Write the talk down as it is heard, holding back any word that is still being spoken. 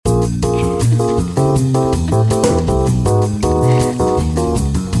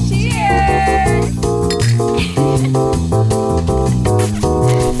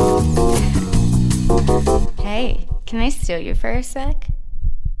steal you for a sec?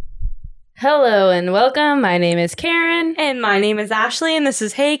 Hello and welcome. My name is Karen. And my name is Ashley, and this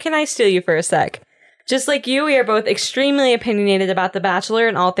is Hey, Can I Steal You for a Sec? Just like you, we are both extremely opinionated about The Bachelor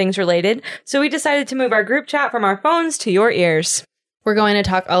and all things related, so we decided to move our group chat from our phones to your ears. We're going to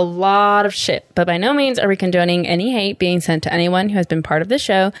talk a lot of shit, but by no means are we condoning any hate being sent to anyone who has been part of the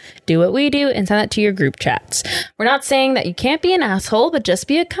show. Do what we do and send it to your group chats. We're not saying that you can't be an asshole, but just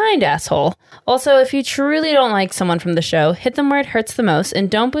be a kind asshole. Also, if you truly don't like someone from the show, hit them where it hurts the most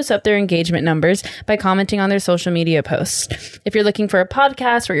and don't boost up their engagement numbers by commenting on their social media posts. If you're looking for a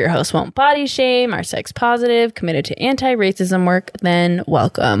podcast where your host won't body shame, are sex positive, committed to anti-racism work, then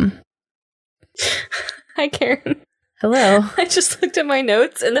welcome. Hi, Karen. Hello. I just looked at my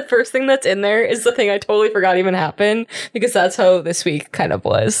notes, and the first thing that's in there is the thing I totally forgot even happened, because that's how this week kind of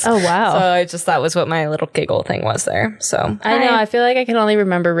was. Oh, wow. So that was what my little giggle thing was there. So I know. I feel like I can only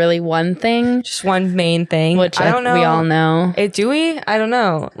remember really one thing. Just one main thing. Which I don't know. We all know. Do we? I don't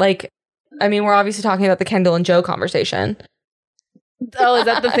know. We're obviously talking about the Kendall and Joe conversation. Oh, is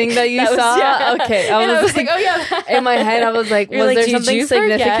that the thing that you saw? Yeah. Okay. I was like, oh yeah. In my head, I was like, You're was like, there did something you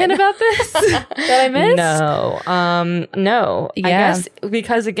significant forget? about this that I missed? No. Yeah. I guess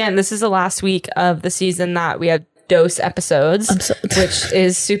because, again, this is the last week of the season that we have dose episodes, which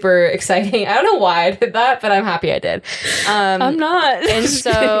is super exciting. I don't know why I did that, but I'm happy I did. I'm not. And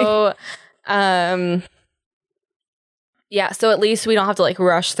so, yeah, so at least we don't have to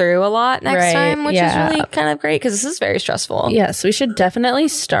rush through a lot next time, which is really kind of great because this is very stressful. Yes, we should definitely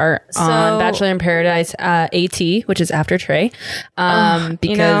start on Bachelor in Paradise AT, which is after Trey,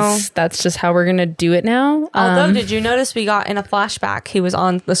 because that's just how we're going to do it now. Although, did you notice we got in a flashback? He was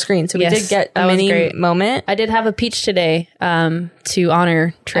on the screen, so we did get a mini moment. I did have a peach today to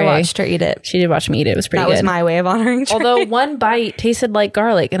honor Trey. I watched her eat it. She did watch me eat it. It was pretty good. That was my way of honoring Trey. Although one bite tasted like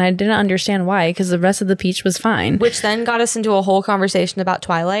garlic, and I didn't understand why, because the rest of the peach was fine. Which then got us into a whole conversation about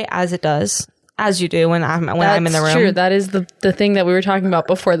Twilight, as it does, as you do when I'm in the room. That's true. That is the thing that we were talking about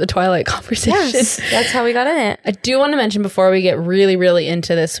before the Twilight conversation. Yes, that's how we got in it. I do want to mention before we get really, really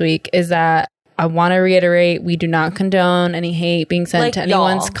into this week is that I want to reiterate, we do not condone any hate being sent to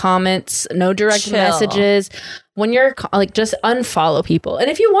anyone's comments, no direct messages. When you're just unfollow people. And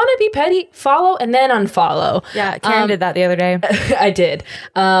if you want to be petty, follow and then unfollow. Yeah, Karen did that the other day. I did.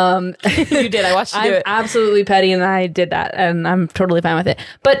 You did. I watched you do it. I'm absolutely petty and I did that and I'm totally fine with it.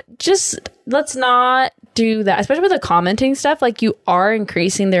 But just let's not do that, especially with the commenting stuff. You are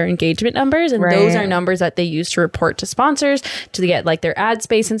increasing their engagement numbers, and those are numbers that they use to report to sponsors to get their ad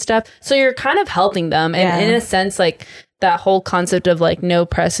space and stuff. So you're kind of helping them, and in a sense, that whole concept of no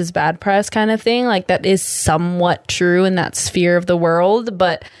press is bad press kind of thing, that is somewhat true in that sphere of the world.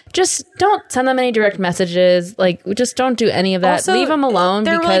 But just don't send them any direct messages. Just don't do any of that. Also, leave them alone.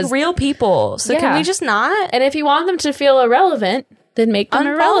 They're because real people. So can we just not? And if you want them to feel irrelevant, then make them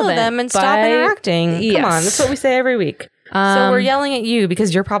irrelevant. Them and stop interacting. Yes. Come on, that's what we say every week. So we're yelling at you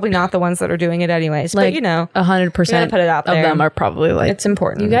because you're probably not the ones that are doing it anyways. But 100% put it out there. of them are probably it's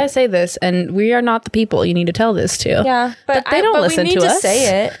important. You guys say this, and we are not the people you need to tell this to. Yeah, but they don't listen to us. We need to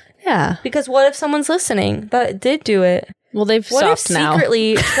say it. Yeah, because what if someone's listening that did do it? Well, they've stopped now. What if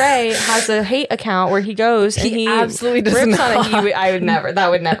secretly Trey has a hate account where he goes and he absolutely does rips not. on it? I would never.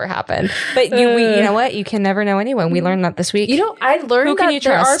 That would never happen. But you know what? You can never know anyone. We learned that this week. I learned that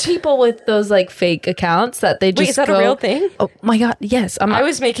there are people with those fake accounts that they just Wait, is that a real thing? Oh my god, yes. I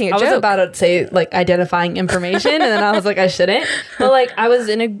was making a joke. I was about to say identifying information, and then I was like, I shouldn't. But I was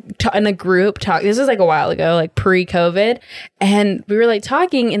in a group talk. This was a while ago, pre-COVID, and we were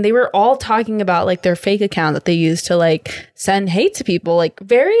talking, and they were all talking about their fake account that they use to send hate to people,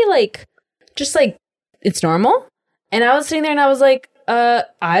 very just it's normal. And I was sitting there and I was like,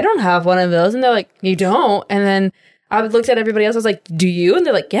 I don't have one of those. And they're like, you don't? And then I looked at everybody else. I was like, do you? And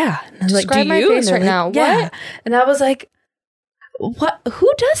they're like, yeah. And I was Describe like, do you? My face right now. Yeah. What? And I was like, what?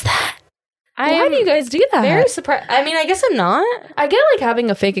 Who does that? Why do you guys do that? Very surprised. I mean, I guess I'm not. I get having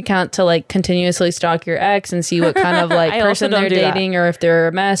a fake account to continuously stalk your ex and see what kind of person they're dating, or if they're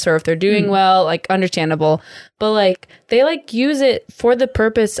a mess, or if they're doing well. Understandable, but they use it for the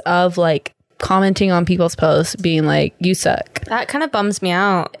purpose of commenting on people's posts, being you suck. That kind of bums me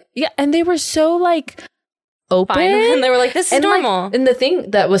out. Yeah, and they were so open, and they were like, "This is normal." And the thing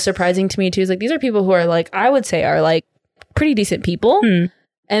that was surprising to me too is these are people who are I would say are pretty decent people.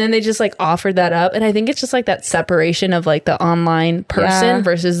 And then they just offered that up. And I think it's just that separation of the online person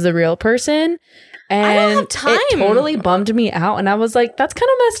versus the real person. And I don't have time. It totally bummed me out. And I was like, that's kind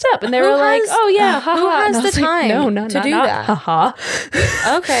of messed up. And they were like, oh yeah, haha. Who has the time to do that? Haha.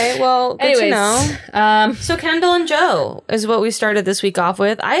 Okay, well, good to know. So Kendall and Joe is what we started this week off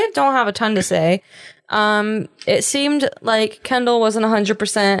with. I don't have a ton to say. It seemed like Kendall wasn't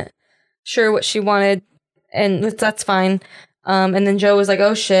 100% sure what she wanted, and that's fine. And then Joe was like,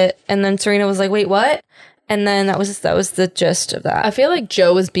 "Oh shit," and then Serena was like, "Wait, what?" And then that was the gist of that. I feel like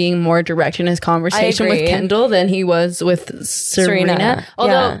Joe was being more direct in his conversation with Kendall than he was with Serena.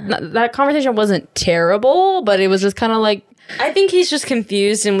 Although that conversation wasn't terrible, but it was just kind of like, I think he's just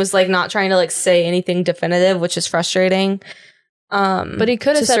confused and was like not trying to like say anything definitive, which is frustrating. But he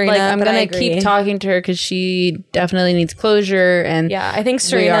could have said Serena, like, I'm but going to keep talking to her because she definitely needs closure. And yeah, I think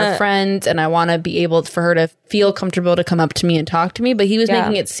Serena, we are friends and I want to be able for her to feel comfortable to come up to me and talk to me. But he was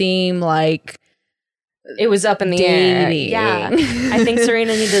making it seem like it was up in the air. Yeah. I think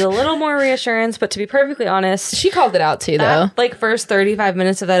Serena needed a little more reassurance, but to be perfectly honest, she called it out too, though. Like first 35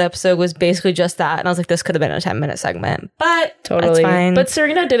 minutes of that episode was basically just that. And I was like, this could have been a 10-minute segment, but totally. That's fine. But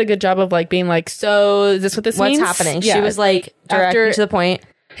Serena did a good job of like being like, so is this what this means? What's happening? Yeah. She was like, direct to the point.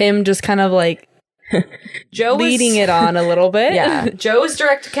 Him just kind of like Joe leading it on a little bit. Yeah. Joe was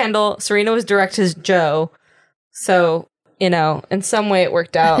direct to Kendall. Serena was direct to Joe. So, you know, in some way it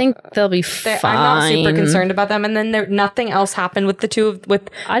worked out. I think they'll be fine. I'm not super concerned about them. And then nothing else happened with the two with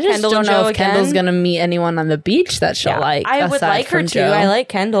I just Kendall don't and know Joe if Kendall's gonna meet anyone on the beach that she'll like. I would like her too. Joe. I like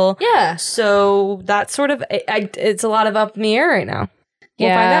Kendall. Yeah. So that's sort of it's a lot of up in the air right now. We'll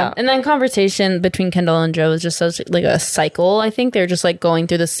find out. And then conversation between Kendall and Joe is just such like a cycle. I think they're just like going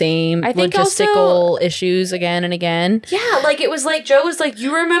through the same logistical issues again and again. Yeah, like it was like Joe was like,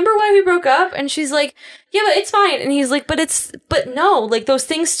 "You remember why we broke up?" And she's like, "Yeah, but it's fine." And he's like, but no, like those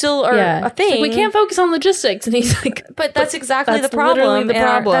things still are a thing. Like, we can't focus on logistics." And he's like, "But that's exactly that's the problem. Literally the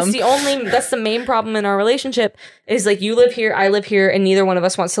problem. That's the main problem in our relationship is like you live here, I live here, and neither one of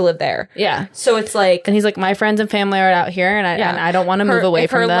us wants to live there." Yeah. So it's like, and he's like, "My friends and family are out here, and I don't want to move away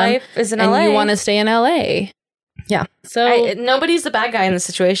from them. Life is in and LA. you want to stay in LA." Yeah. So nobody's the bad guy in the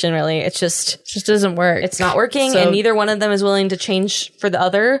situation, really. It just doesn't work. It's not working, and neither one of them is willing to change for the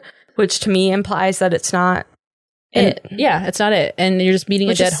other, which to me implies that it's not it. Yeah, it's not it. And you're just beating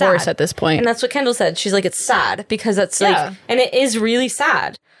a dead horse at this point. And that's what Kendall said. She's like, it's sad because that's like, and it is really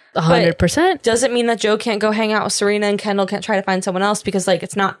sad. 100%. Doesn't mean that Joe can't go hang out with Serena and Kendall can't try to find someone else because like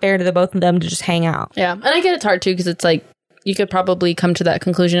it's not fair to the both of them to just hang out. Yeah. And I get it's hard too because it's like, you could probably come to that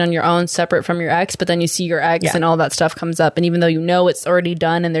conclusion on your own, separate from your ex, but then you see your ex and all that stuff comes up. And even though you know it's already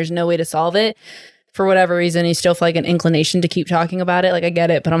done and there's no way to solve it, for whatever reason, you still feel like an inclination to keep talking about it. Like, I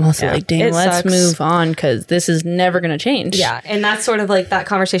get it, but I'm also like, dang, let's move on because this is never going to change. Yeah. And that's sort of like that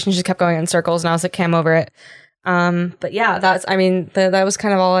conversation just kept going in circles and I was like, I'm over it. But yeah, that was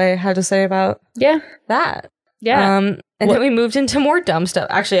kind of all I had to say about that. Yeah. And then we moved into more dumb stuff.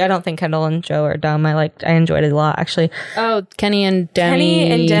 Actually, I don't think Kendall and Joe are dumb. I enjoyed it a lot, actually. Oh, Kenny and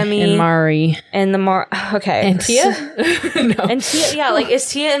Demi and Mari. And okay. And Tia? No. And Tia, yeah, like, is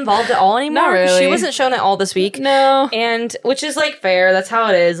Tia involved at all anymore? Not really. She wasn't shown at all this week. No. And, which is, like, fair. That's how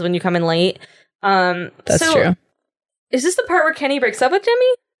it is when you come in late. That's true. Is this the part where Kenny breaks up with Demi?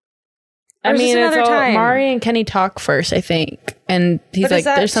 I mean, it's all Mari and Kenny talk first, I think. And he's like,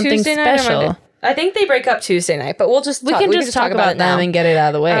 there's something special. I think they break up Tuesday night, but we can just talk about them and get it out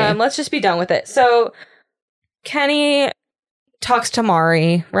of the way. Let's just be done with it. So Kenny talks to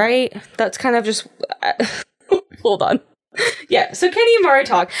Mari, right? That's kind of just hold on. Yeah. So Kenny and Mari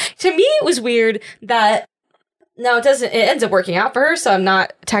talk. To me, it was weird that it ends up working out for her. So I'm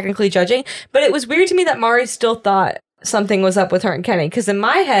not technically judging, but it was weird to me that Mari still thought something was up with her and Kenny. Cause in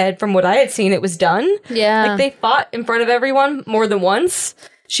my head, from what I had seen, it was done. Yeah. Like they fought in front of everyone more than once.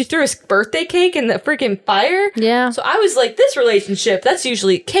 She threw his birthday cake in the freaking fire. Yeah. So I was like, this relationship, that's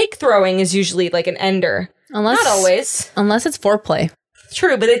usually, cake throwing is usually like an ender. Not always. Unless it's foreplay.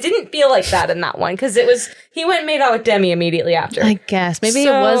 True, but it didn't feel like that in that one because he went and made out with Demi immediately after. I guess. Maybe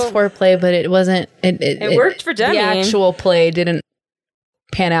it was foreplay, but it wasn't. It worked for Demi. The actual play didn't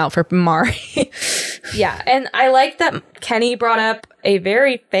pan out for Mari. Yeah. And I like that Kenny brought up a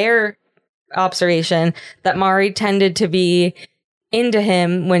very fair observation that Mari tended to be into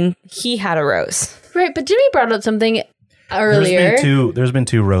him when he had a rose. Right, but Jimmy brought up something earlier. There's been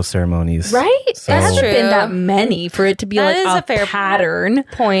two rose ceremonies. Right? So. There hasn't been that many for it to be that like a fair pattern.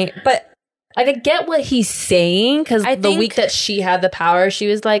 Point. But like, I get what he's saying because the week that she had the power, she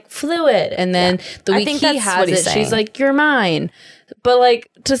was like fluid. And then the week he has it, she's like, you're mine. But like,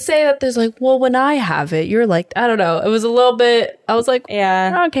 to say that there's like, well, when I have it, you're like, I don't know. It was a little bit, I was like,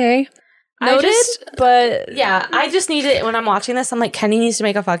 yeah, okay. Noted, but yeah, I just need it when I'm watching this. I'm like, Kenny needs to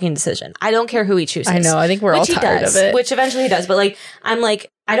make a fucking decision. I don't care who he chooses. I know. I think we're all tired of it. Which eventually he does. But like, I'm like,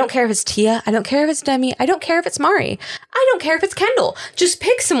 I don't care if it's Tia. I don't care if it's Demi. I don't care if it's Mari. I don't care if it's Kendall. Just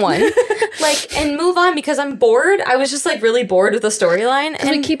pick someone, like, and move on because I'm bored. I was just like really bored with the storyline, and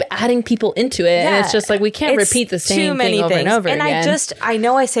we keep adding people into it, and it's just like we can't repeat the same thing over and over again. And I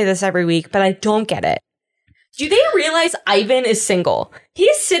know I say this every week, but I don't get it. Do they realize Ivan is single?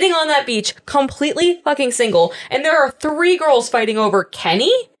 He's sitting on that beach completely fucking single, and there are 3 girls fighting over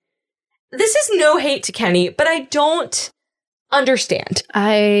Kenny? This is no hate to Kenny, but I don't understand.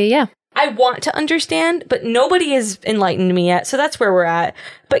 I want to understand, but nobody has enlightened me yet, so that's where we're at.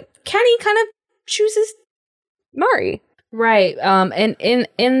 But Kenny kind of chooses Mari. Right. And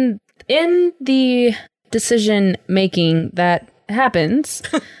in the decision making that happens,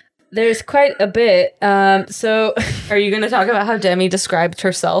 there's quite a bit. So are you going to talk about how Demi described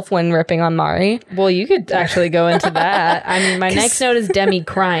herself when ripping on Mari? Well, you could actually go into that. I mean, my next note is Demi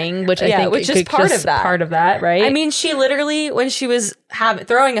crying, which I think is part of that, right? I mean, she literally, when she was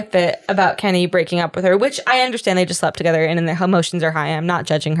throwing a fit about Kenny breaking up with her, which I understand they just slept together and their emotions are high. I'm not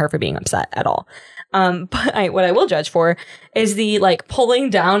judging her for being upset at all. But what I will judge for is the like pulling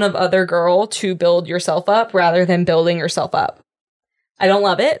down of other girl to build yourself up rather than building yourself up. I don't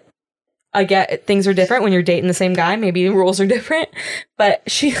love it. I get it, things are different when you're dating the same guy. Maybe the rules are different, but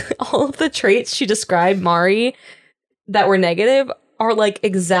all of the traits she described Mari that were negative are like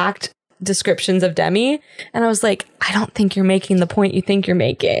exact descriptions of Demi. And I was like, I don't think you're making the point you think you're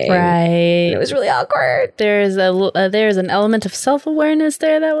making. Right. And it was really awkward. There's an element of self-awareness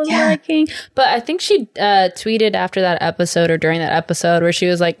there that was lacking. But I think she tweeted after that episode or during that episode where she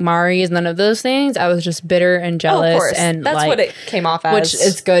was like, Mari is none of those things. I was just bitter and jealous. Of course. And that's like, what it came off as. Which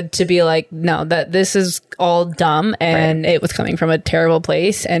is good to be like, no, that this is all dumb and it was coming from a terrible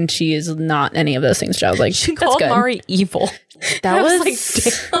place and she is not any of those things. So I was like, she called Mari evil. That was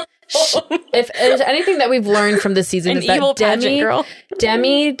like, damn. If there's anything that we've learned from this season, is that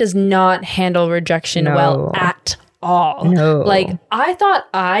Demi does not handle rejection well at all. No. Like, I thought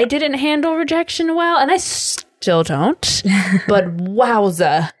I didn't handle rejection well, and I still don't. But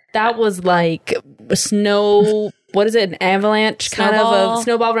wowza, that was like snow. What is it? An avalanche? Snowball. Kind of a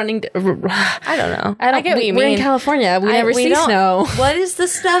snowball running. I don't know. I get what you mean. We're in California. We never see snow. What is the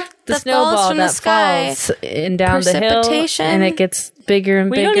stuff the that snowball falls from the sky? Falls and down the hill, and it gets bigger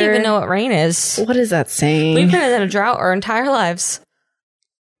and bigger. We don't even know what rain is. What is that saying? We've been in a drought our entire lives,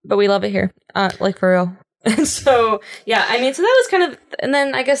 but we love it here. Like for real. And so, yeah, I mean, so that was kind of, and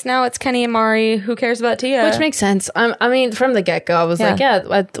then I guess now it's Kenny and Mari. Who cares about Tia? Which makes sense. I mean, from the get go, I was like,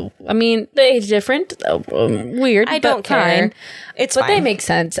 I mean, they age different. Weird. I don't care. Fine. It's but fine. They make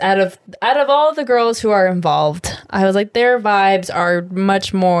sense. Out of all the girls who are involved, I was like, their vibes are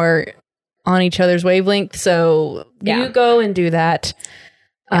much more on each other's wavelength. So you go and do that.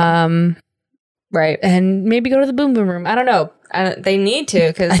 Yeah. Right. And maybe go to the boom boom room. I don't know. They need to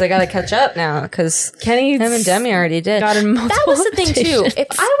because they got to catch up now because him and Demi already did. That was the thing too. If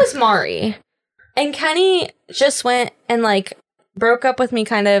I was Mari and Kenny just went and like broke up with me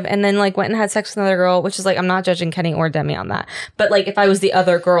kind of and then like went and had sex with another girl, which is like, I'm not judging Kenny or Demi on that. But like if I was the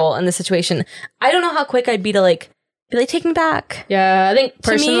other girl in the situation, I don't know how quick I'd be to like, take me back. Yeah, I think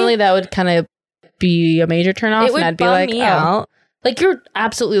personally that would kind of be a major turnoff. It would and I'd be bum like, me out. Like, you're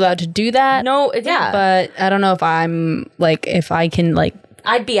absolutely allowed to do that. No, yeah. But I don't know if I'm, like, if I can, like...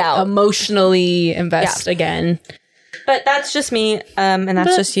 I'd be out. Emotionally invest again. But that's just me, and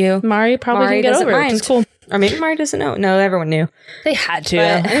that's just you. Mari probably can get over it. It's cool. Or maybe Mari doesn't know. No, everyone knew. They had to.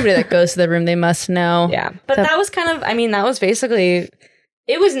 Anybody that goes to the room, they must know. Yeah. But that was kind of, I mean, that was basically...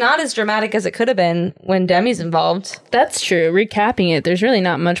 It was not as dramatic as it could have been when Demi's involved. That's true. Recapping it, there's really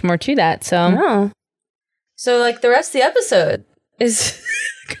not much more to that, so... No. So, like, the rest of the episode is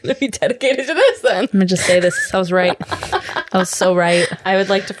going to be dedicated to this then. I'm going to just say this. I was right. I was so right. I would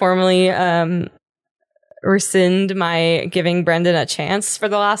like to formally rescind my giving Brendan a chance for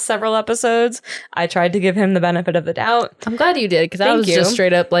the last several episodes. I tried to give him the benefit of the doubt. I'm glad you did because I was just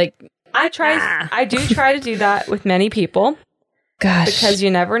straight up like... I do try to do that with many people. Gosh. Because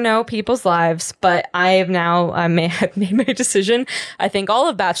you never know people's lives, but I have now made my decision. I think all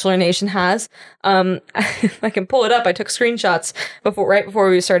of Bachelor Nation has. I can pull it up. I took screenshots right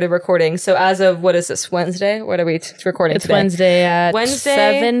before we started recording. So as of, what is this, Wednesday? What are we recording it's today? Wednesday at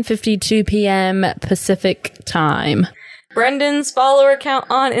 7:52 p.m. Pacific time. Brendan's follower count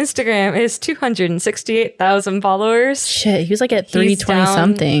on Instagram is 268,000 followers. Shit, he was like at 320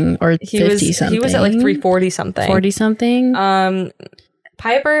 something or 50 something. He was at like 340 something. 40 something.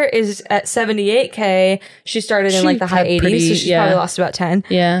 Piper is at 78K. She started in like the high 80s, so she probably lost about 10.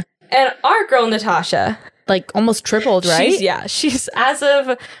 Yeah. And our girl, Natasha. Like almost tripled, right? She's as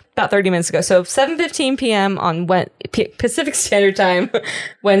of about 30 minutes ago. So 7:15 p.m. on Pacific Standard Time,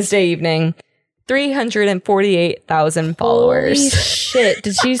 Wednesday evening. 348,000 followers. Holy shit.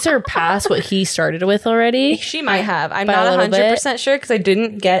 Did she surpass what he started with already? She might have. I'm not 100% sure because I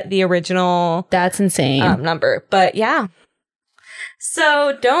didn't get the original That's insane. number. But yeah.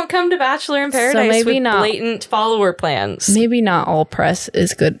 So don't come to Bachelor in Paradise with blatant follower plans. Maybe not all press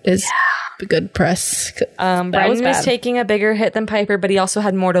is good. Good press. Brendan was taking a bigger hit than Piper, but he also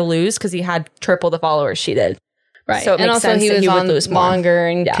had more to lose because he had triple the followers she did. Right. So it makes sense he that was he would on lose more. longer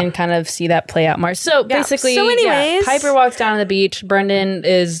and can kind of see that play out more. So basically, So anyways, Piper walks down on the beach. Brendan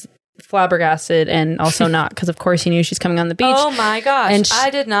is flabbergasted and also not, because of course he knew she's coming on the beach. Oh my gosh. And I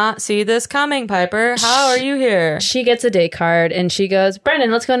did not see this coming, Piper. How are you here? She gets a date card and she goes,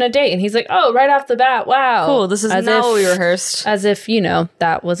 Brendan, let's go on a date. And he's like, oh, right off the bat. Wow. Cool. This is not what we rehearsed. As if,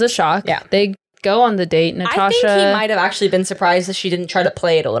 that was a shock. Yeah. They go on the date. Natasha. I think he might have actually been surprised that she didn't try to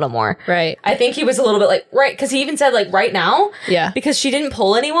play it a little more. Right. I think he was a little bit like, right, because he even said like right now. Yeah. Because she didn't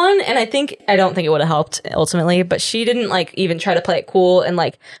pull anyone, and I don't think it would have helped ultimately, but she didn't like even try to play it cool and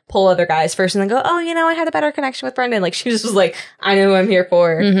like pull other guys first and then go, oh, I had a better connection with Brendan. Like she just was like, I know who I'm here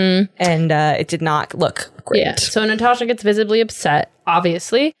for. Mm-hmm. And it did not look great. Yeah. So Natasha gets visibly upset,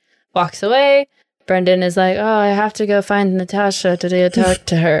 obviously, walks away. Brendan is like, oh, I have to go find Natasha to talk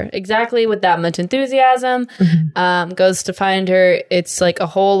to her. Exactly with that much enthusiasm. Goes to find her. It's like a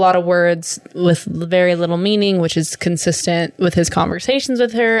whole lot of words with very little meaning, which is consistent with his conversations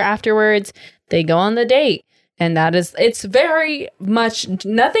with her afterwards. They go on the date. And it's very much,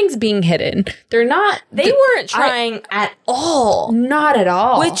 nothing's being hidden. They weren't trying at all. Not at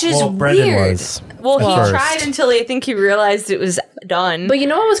all. Which is Brendan weird. was. Well, he First. tried until I think he realized it was done. But you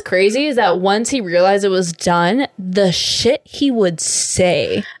know what was crazy is that once he realized it was done, the shit he would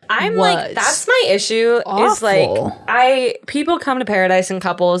say. I'm like, that's my issue. Is like, people come to Paradise in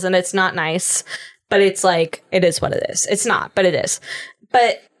couples and it's not nice, but it's like, it is what it is. It's not, but it is.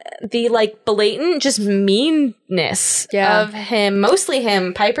 But the like blatant just meanness of him, mostly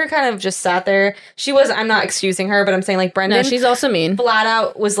him. Piper kind of just sat there. I'm not excusing her, but I'm saying like Brendan. No, she's also mean. Flat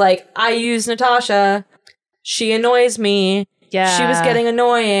out was like, I use Natasha. She annoys me. Yeah. She was getting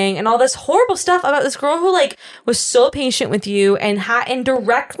annoying and all this horrible stuff about this girl who like was so patient with you and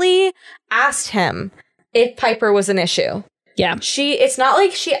directly asked him if Piper was an issue. Yeah. It's not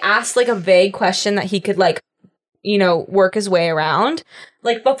like she asked like a vague question that he could like, work his way around.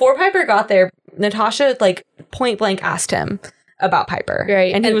 Like before Piper got there, Natasha like point blank asked him about Piper.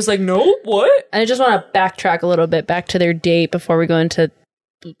 Right. And he was like, no, what? And I just want to backtrack a little bit back to their date before we go into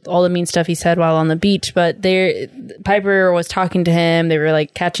all the mean stuff he said while on the beach. But Piper was talking to him. They were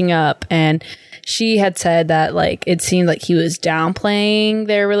like catching up, and she had said that like it seemed like he was downplaying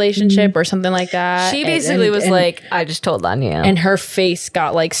their relationship or something like that. She basically was like, I just told on you. And her face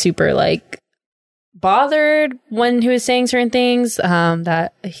got like super like bothered when he was saying certain things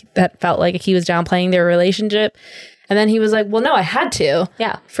that felt like he was downplaying their relationship. And then he was like, well, no, I had to.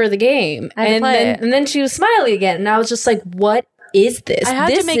 Yeah. For the game. And then she was smiling again. And I was just like, what is this? I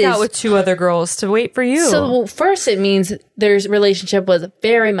had to make out with two other girls to wait for you. So first it means their relationship was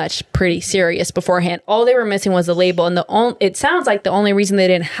very much pretty serious beforehand. All they were missing was the label. And it sounds like the only reason they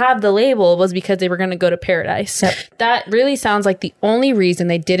didn't have the label was because they were going to go to Paradise. Yep. That really sounds like the only reason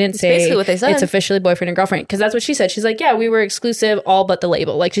they didn't say basically what they said. It's officially boyfriend and girlfriend. Because that's what she said. She's like, yeah, we were exclusive, all but the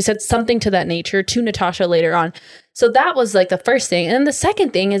label. Like she said something to that nature to Natasha later on. So that was like the first thing. And then the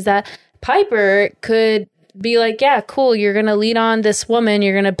second thing is that Piper could be like, yeah, cool, you're gonna lead on this woman,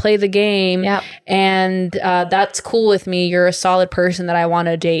 you're gonna play the game, and that's cool with me, you're a solid person that I want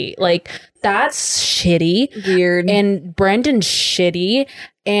to date. Like, that's shitty, weird, and Brendan's shitty,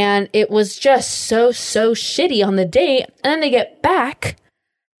 and it was just so shitty on the date. And then they get back,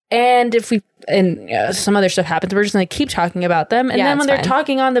 and some other stuff happens, we're just gonna keep talking about them. And then when they're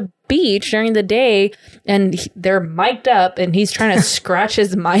talking on the beach during the day and they're mic'd up and he's trying to scratch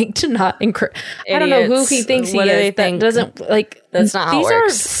his mic to not I don't know who he thinks he is. That doesn't like, that's not how it These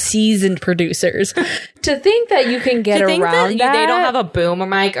works. are seasoned producers. To think that you can get around that. They don't have a boom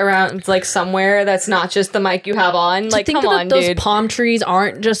mic around like somewhere that's not just the mic you have on. Like, come on, those dude. Palm trees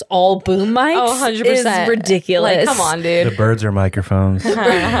aren't just all boom mics. Oh, 100%. Is ridiculous. Like, come on, dude. The birds are microphones.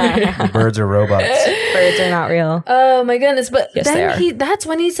 The birds are robots. Birds are not real. Oh my goodness. But yes, then that's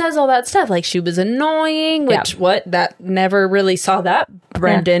when he says all that stuff. Like, she was annoying, which that never really saw that.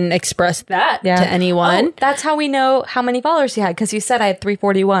 Brendan expressed that to anyone. Oh, that's how we know how many followers he had, because he said I had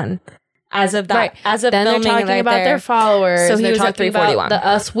 341. as of that. Right. As of then they're filming talking right about there. their followers. So he they're was at talking 341. about the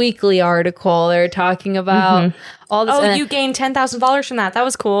Us Weekly article. They're talking about all this. Oh, and, you gained $10,000 from that. That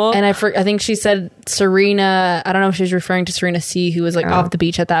was cool. and I think she said Serena. I don't know if she was referring to Serena C, who was like off the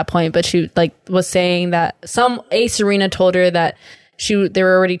beach at that point, but she like was saying that Serena told her that they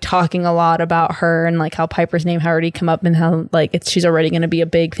were already talking a lot about her and like how Piper's name had already come up and how like she's already going to be a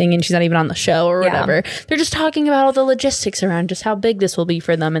big thing and she's not even on the show or whatever. They're just talking about all the logistics around just how big this will be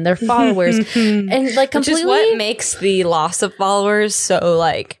for them and their followers and like completely. Which is what makes the loss of followers so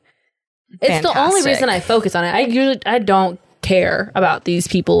like it's the only reason I focus on it. I don't care about these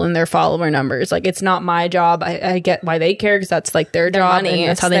people and their follower numbers. Like it's not my job. I get why they care because that's like their job money. and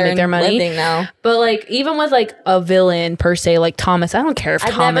that's how they make their money. Now. But like even with like a villain per se, like Thomas, I don't care if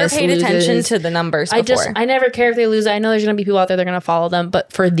I've Thomas never paid loses. attention to the numbers before. I never care if they lose. I know there's gonna be people out there that are gonna follow them,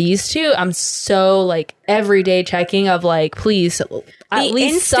 but for these two, I'm so like everyday checking of like, please at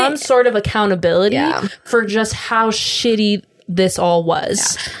least some sort of accountability for just how shitty this all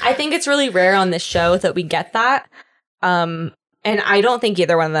was. I think it's really rare on this show that we get that. And I don't think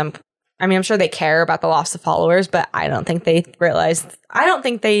either one of them, I mean, I'm sure they care about the loss of followers, but I don't think they I don't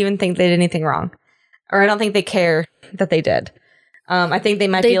think they even think they did anything wrong. Or I don't think they care that they did. I think they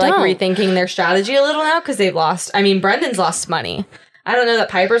might be like rethinking their strategy a little now because they've lost. I mean, Brendan's lost money. I don't know that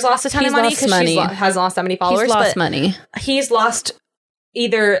Piper's lost a ton of money because she hasn't lost that many followers. He's lost money. He's lost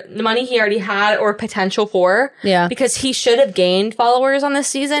either the money he already had or potential for. Yeah. Because he should have gained followers on this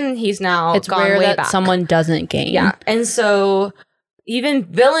season. He's now gone rare way that back. someone doesn't gain. Yeah. And so even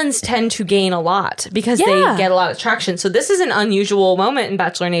villains tend to gain a lot because they get a lot of traction. So this is an unusual moment in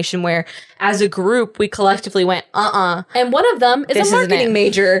Bachelor Nation where as a group, we collectively went, And one of them is a marketing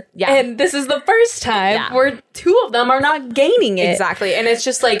major. Yeah. And this is the first time where two of them are not gaining it. Exactly. And it's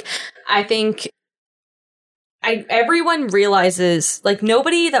just like, I think everyone realizes, like,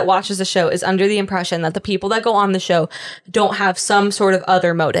 nobody that watches the show is under the impression that the people that go on the show don't have some sort of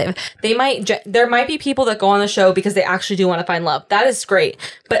other motive. There might be people that go on the show because they actually do want to find love. That is great.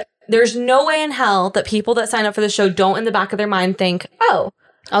 But there's no way in hell that people that sign up for the show don't in the back of their mind think, oh,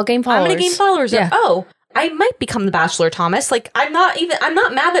 I'll gain followers. I'm going to gain followers. Yeah. Or, oh, I might become the Bachelor, Thomas. Like, I'm not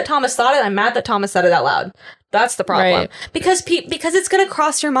mad that Thomas thought it. I'm mad that Thomas said it out loud. That's the problem. Right. Because it's going to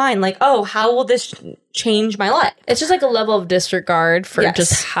cross your mind. Like, oh, how will this change my life? It's just like a level of disregard for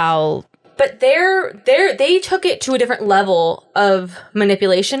just how. But they took it to a different level of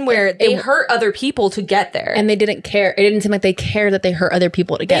manipulation where they hurt other people to get there. And they didn't care. It didn't seem like they cared that they hurt other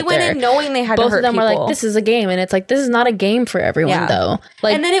people to get there. They went in knowing they had to hurt people. Both of them were like, this is a game. And it's like, this is not a game for everyone, though.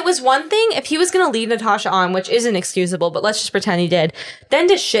 Like, and then it was one thing, if he was going to lead Natasha on, which isn't excusable, but let's just pretend he did, then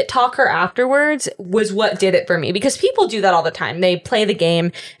to shit talk her afterwards was what did it for me. Because people do that all the time. They play the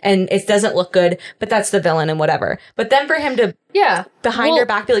game and it doesn't look good, but that's the villain and whatever. But then for him to behind her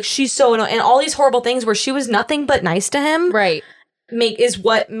back be like, she's so annoying, and all these horrible things where she was nothing but nice to him, right, is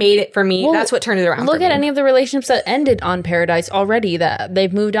what made it for me. That's what turned it around. Look at any of the relationships that ended on Paradise already, that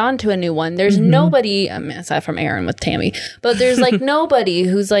they've moved on to a new one. There's nobody, I mean, aside from Aaron with Tammy, but there's like nobody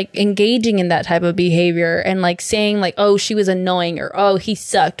who's like engaging in that type of behavior and like saying like, oh, she was annoying, or oh, he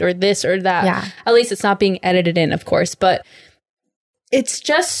sucked, or this or that. At least it's not being edited in, of course, but it's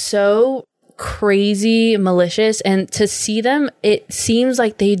just so crazy malicious, and to see them, it seems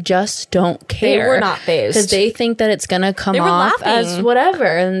like they just don't care. They were not phased because they think that it's gonna come off as whatever,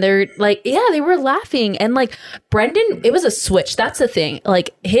 and they're like, they were laughing. And like Brendan, it was a switch. That's the thing.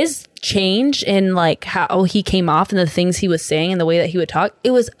 Like his change in like how he came off and the things he was saying and the way that he would talk,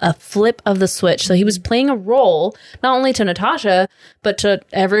 it was a flip of the switch. So he was playing a role not only to Natasha but to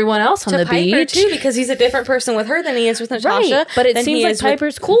everyone else on the Piper beach too, because he's a different person with her than he is with Natasha. Right. But it seems like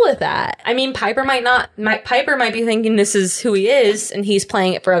Piper's cool with that. I mean, Piper might be thinking this is who he is and he's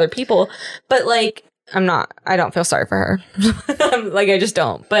playing it for other people, but like I don't feel sorry for her. Like I just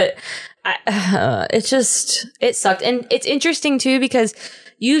don't. But it sucked. And it's interesting too because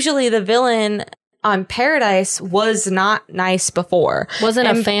usually the villain on Paradise was not nice before. Wasn't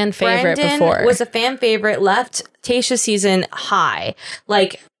a fan favorite Brendan before. Was a fan favorite, left Tayshia's season high.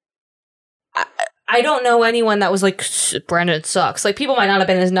 Like, I don't know anyone that was like, Brendan sucks. Like, people might not have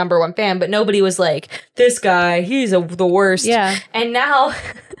been his number one fan, but nobody was like, this guy, he's the worst. Yeah. And now,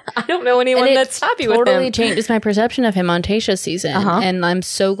 I don't know anyone that's happy with him. It totally changes my perception of him on Tayshia's season. And I'm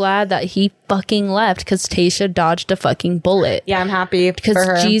so glad that he fucking left because Tayshia dodged a fucking bullet. Yeah, I'm happy because for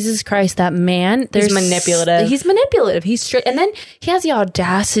her. Jesus Christ, that man, he's manipulative. He's manipulative. He's straight. And then he has the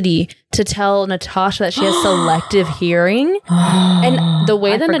audacity to tell Natasha that she has selective hearing. And the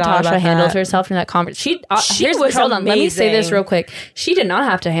way that Natasha handled herself in that conversation, hold on, let me say this real quick. She did not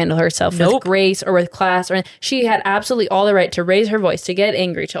have to handle herself with grace or with class. She had absolutely all the right to raise her voice, to get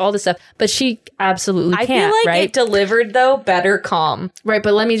angry, to all this stuff. But she absolutely can't, I feel like it delivered, though, better calm. Right,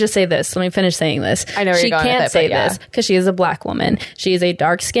 but let me just say this. Let me finish saying this. I know where you're going with it, She can't say this because she is a black woman. She is a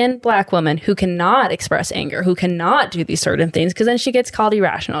dark-skinned black woman who cannot express anger, who cannot do these certain things, because then she gets called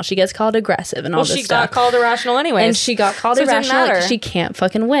irrational. She gets called aggressive and all this stuff. Well, she got called irrational anyway. And she got called irrational because she can't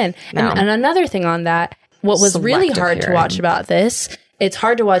fucking win. No. And another thing on that, what was really hard to watch about this, it's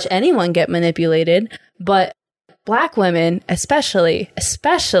hard to watch anyone get manipulated, but black women, especially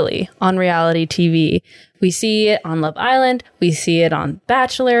on reality TV, we see it on Love Island, we see it on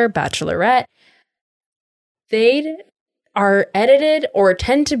Bachelor, Bachelorette. They are edited or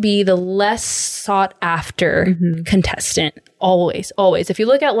tend to be the less sought after contestant. Always. If you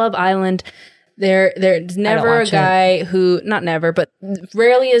look at Love Island, there's never a guy who, not never, but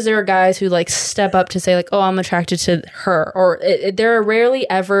rarely is there guys who like step up to say like, oh, I'm attracted to her. Or there are rarely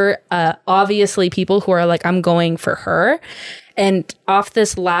ever, obviously people who are like, I'm going for her. And off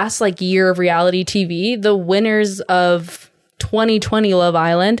this last like year of reality TV, the winners of 2020 Love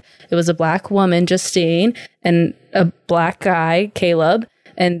Island, it was a black woman, Justine, and a black guy, Caleb.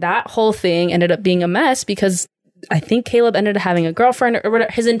 And that whole thing ended up being a mess because I think Caleb ended up having a girlfriend or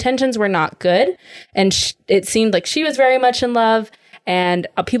whatever. His intentions were not good. And it seemed like she was very much in love. And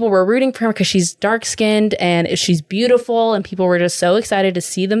people were rooting for her because she's dark skinned and she's beautiful. And people were just so excited to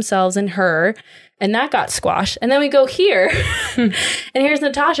see themselves in her. And that got squashed. And then we go here. And here's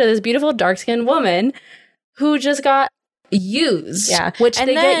Natasha, this beautiful dark skinned woman who just got used, which and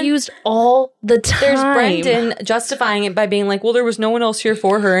they get used all the time. There's Brendan justifying it by being like, well, there was no one else here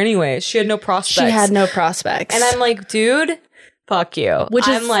for her anyway. She had no prospects. And I'm like, dude, fuck you.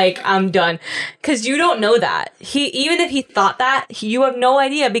 I'm done. Because you don't know that. Even if he thought that, you have no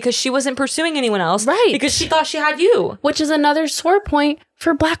idea because she wasn't pursuing anyone else. Right. Because she thought she had you. Which is another sore point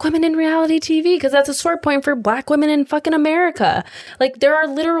for black women in reality TV, because that's a sore point for black women in fucking America. Like, there are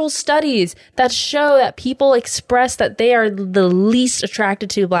literal studies that show that people express that they are the least attracted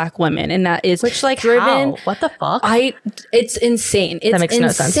to black women, and that is driven. How? What the fuck? It's insane. It's that makes no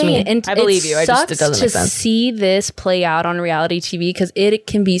sense to me. And I believe you. It doesn't make sense to see this play out on reality TV because it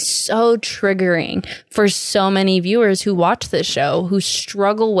can be so triggering for so many viewers who watch this show, who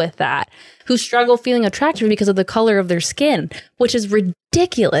struggle with that, who struggle feeling attractive because of the color of their skin, which is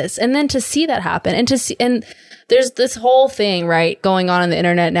ridiculous. And then to see that happen and there's this whole thing, right, going on the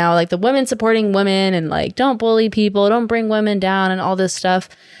internet now, like the women supporting women and like, don't bully people, don't bring women down and all this stuff.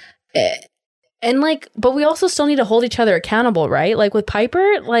 And like, but we also still need to hold each other accountable, right? Like with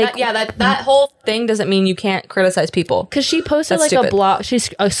Piper, like that whole thing doesn't mean you can't criticize people. Because she posted a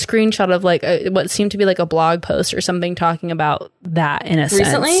screenshot of like what seemed to be like a blog post or something talking about that in a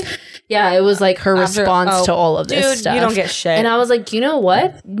recently. Sense. Yeah, it was like her response to all of this stuff. You don't get shit. And I was like, you know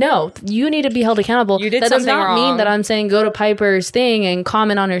what? No, you need to be held accountable. You did that something does not wrong. mean that I'm saying go to Piper's thing and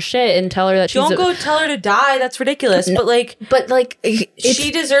comment on her shit and tell her that don't go tell her to die. That's ridiculous. No, but like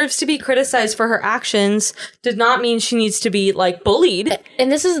she deserves to be criticized for her actions. Does not mean she needs to be like bullied.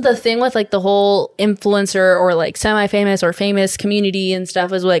 And this is the thing with like the whole influencer or like semi-famous or famous community and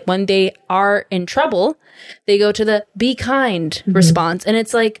stuff is like when they are in trouble, they go to the be kind response. And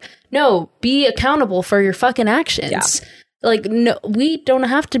it's like, no, be accountable for your fucking actions. Yeah. Like, no, we don't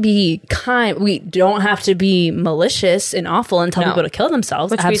have to be kind. We don't have to be malicious and awful and tell people to kill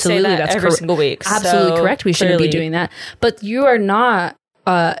themselves. Which absolutely, we say that that's every single week. Absolutely correct. We shouldn't be doing that. But you are not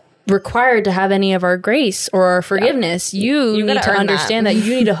required to have any of our grace or our forgiveness. You need to understand that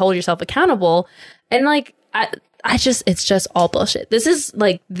you need to hold yourself accountable. And like, it's just all bullshit. This is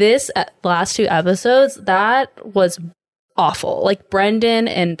like last two episodes, that was awful. Like Brendan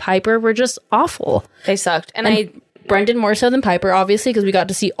and Piper were just awful. They sucked. And Brendan more so than Piper, obviously, because we got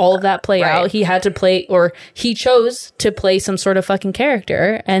to see all of that play out. He had to play, or he chose to play some sort of fucking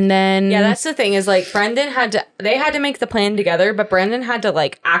character. And then... Yeah, that's the thing is like Brendan they had to make the plan together, but Brendan had to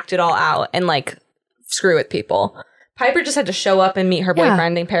like act it all out and like screw with people. Piper just had to show up and meet her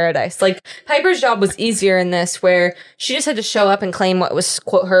boyfriend in paradise. Like, Piper's job was easier in this, where she just had to show up and claim what was,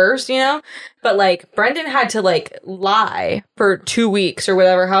 quote, hers, you know? But, like, Brendan had to, like, lie for 2 weeks or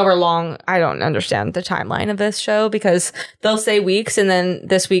whatever, however long. I don't understand the timeline of this show, because they'll say weeks, and then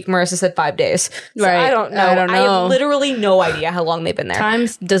this week Marissa said 5 days. So right. I don't know. I have literally no idea how long they've been there. Time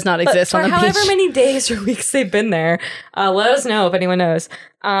does not exist on the beach. For however many days or weeks they've been there, let us know if anyone knows.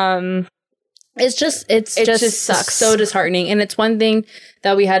 It just sucks. So disheartening. And it's one thing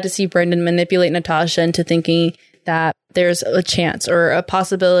that we had to see Brendan manipulate Natasha into thinking that there's a chance or a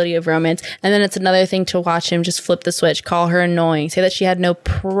possibility of romance. And then it's another thing to watch him just flip the switch, call her annoying, say that she had no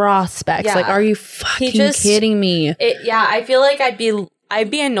prospects. Yeah. Like, are you fucking kidding me? I feel like I'd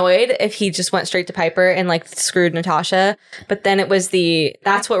be annoyed if he just went straight to Piper and like screwed Natasha. But then it was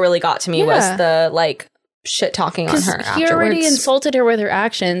that's what really got to me was the like shit talking on her afterwards. He already insulted her with her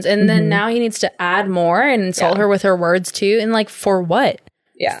actions, and then now he needs to add more and insult her with her words too. And like, for what?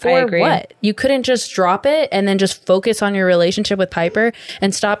 Yeah, for I agree. What? You couldn't just drop it and then just focus on your relationship with Piper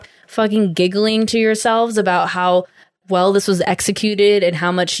and stop fucking giggling to yourselves about how well this was executed and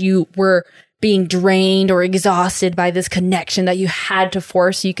how much you were being drained or exhausted by this connection that you had to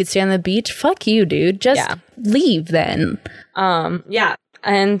force so you could stay on the beach. Fuck you, dude. Just leave then. Yeah.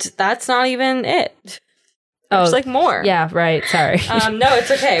 And that's not even it. There's like more. Yeah, right. Sorry. No, it's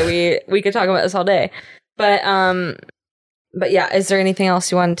okay. We could talk about this all day. But yeah, is there anything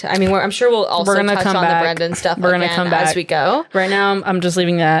else you want to? I mean, I'm sure we'll also touch on the Brendan stuff. We're gonna come back as we go. Right now, I'm just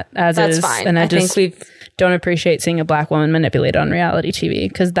leaving that as That's is, fine. and I think we've don't appreciate seeing a black woman manipulated on reality TV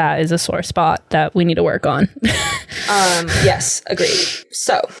because that is a sore spot that we need to work on. Yes, agreed.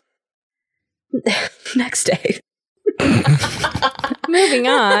 So next day, moving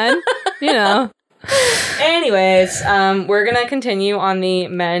on. You know. Anyways, we're gonna continue on the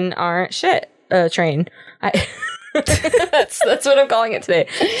men aren't shit train. That's what I'm calling it today.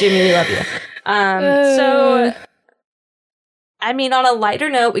 Jamie, we love you. So, I mean, on a lighter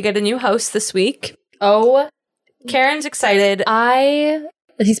note, we get a new host this week. Oh, Karen's excited.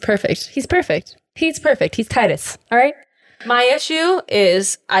 He's perfect. He's perfect. He's perfect. He's Titus. All right. My issue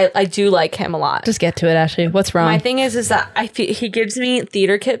is I do like him a lot. Just get to it, Ashley. What's wrong? My thing is that I feel he gives me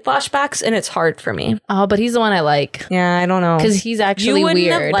theater kid flashbacks, and it's hard for me. Oh, but he's the one I like. Yeah, I don't know because he's actually weird. You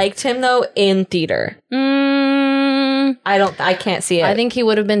wouldn't have liked him though in theater. I can't see it. I think he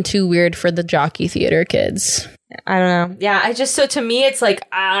would have been too weird for the jockey theater kids. I don't know. Yeah, so to me, it's like,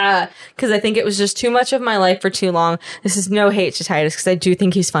 because I think it was just too much of my life for too long. This is no hate to Titus, because I do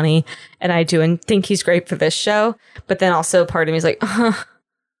think he's funny, and I do think he's great for this show. But then also part of me is like, I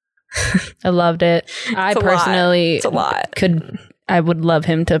loved it. I personally, it's a lot. I would love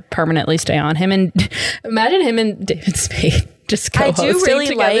him to permanently stay on him, and imagine him and David Spade just co-hosting I do really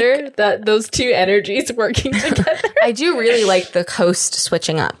together. like that those two energies working together. I do really like the host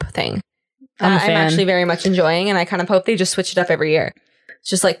switching up thing. I'm actually very much enjoying, and I kind of hope they just switch it up every year. It's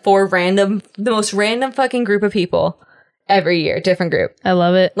just like the most random fucking group of people every year, different group. I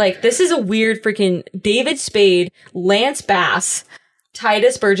love it. Like, this is a weird freaking David Spade, Lance Bass,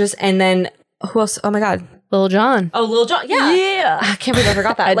 Titus Burgess, and then who else? Oh my God. Lil Jon. Oh, Lil Jon. Yeah. Yeah. I can't believe I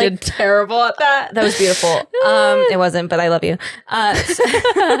forgot that. I did terrible at that. That was beautiful. It wasn't, but I love you.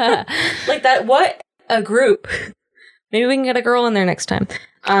 Like that, what a group. Maybe we can get a girl in there next time.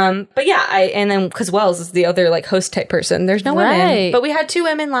 But yeah, and then because Wells is the other like host type person. There's no women, but we had 2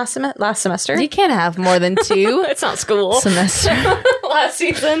 women last semester. You can't have more than 2. It's not school semester last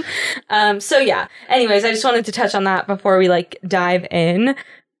season. So yeah. Anyways, I just wanted to touch on that before we like dive in.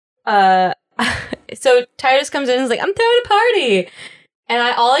 So Titus comes in and is like, I'm throwing a party.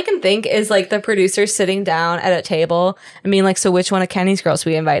 And all I can think is like the producer sitting down at a table and being like, so which one of Kenny's girls are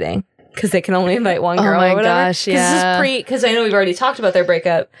we inviting? Because they can only invite one girl. Oh my or whatever. gosh, yeah. This is because I know we've already talked about their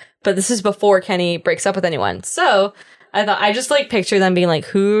breakup, but this is before Kenny breaks up with anyone. So I thought I just like picture them being like,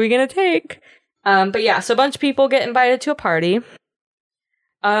 who are we gonna take? But yeah, so a bunch of people get invited to a party.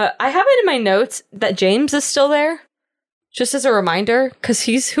 I have it in my notes that James is still there, just as a reminder, because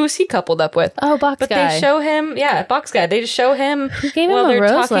who's he coupled up with? Oh, Box but Guy. They show him, Box Guy. They just show him. Who gave him a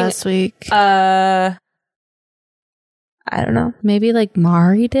rose last week? I don't know. Maybe like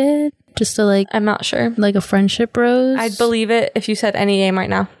Mari did. Just to like, I'm not sure. Like a friendship rose. I'd believe it if you said any name right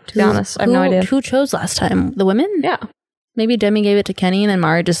now. To be honest, I have no idea. Who chose last time? The women? Yeah. Maybe Demi gave it to Kenny, and then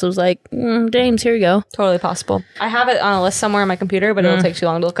Mari just was like, James, here you go. Totally possible. I have it on a list somewhere on my computer, but it'll take too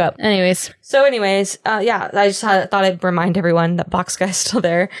long to look up. Anyways, yeah, I just thought I'd remind everyone that Box Guy's still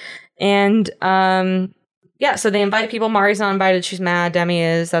there. And yeah, so they invite people. Mari's not invited. She's mad. Demi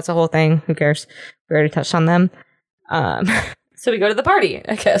is. That's a whole thing. Who cares? We already touched on them. So we go to the party,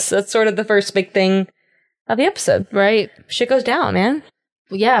 I guess. That's sort of the first big thing of the episode. Right. Shit goes down, man.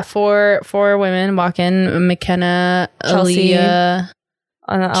 Yeah, four women walk in. McKenna, Chelsea, Aaliyah,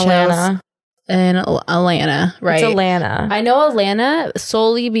 Alana. And Alana, right? It's Alana. I know Alana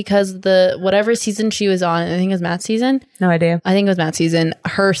solely because whatever season she was on, I think it was Matt's season. No idea. I think it was Matt's season.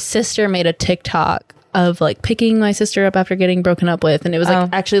 Her sister made a TikTok of like picking my sister up after getting broken up with, and it was like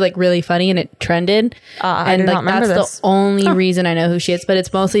actually like really funny, and it trended. I And do like not remember that's this. the only reason I know who she is, but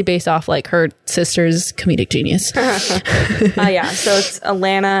it's mostly based off like her sister's comedic genius. Yeah, so it's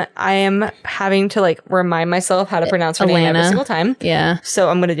Alana. I am having to like remind myself how to pronounce her name every Alana. single time. Yeah. So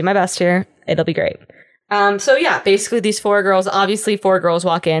I'm gonna do my best here. It'll be great. So yeah, basically these 4 girls, obviously 4 girls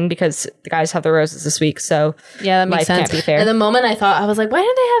walk in because the guys have the roses this week. So Yeah, that makes life sense. can't be fair. At the moment I thought, I was like, why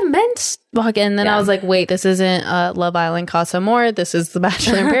didn't they have men walk in? Then Yeah. I was like, wait, this isn't Love Island Casa Amor. This is The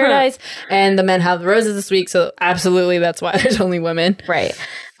Bachelor in Paradise. And the men have the roses this week. So absolutely that's why there's only women. Right.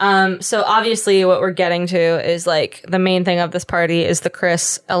 So obviously what we're getting to is like the main thing of this party is the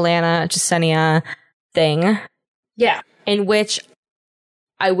Chris, Alana, Jasenia thing, Yeah. in which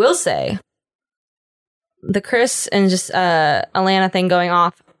I will say the Chris and just Alana thing going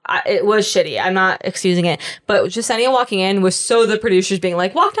off, it was shitty. I'm not excusing it. But Jasenia walking in was so the producers being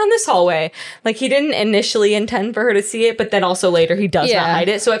like, walk down this hallway. Like he didn't initially intend for her to see it, but then also later he does not Yeah. hide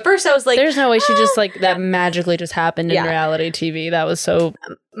it. So at first I was like, There's no way she just like that magically just happened in Yeah. reality TV. That was so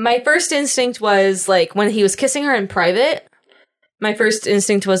my first instinct was like when he was kissing her in private, my first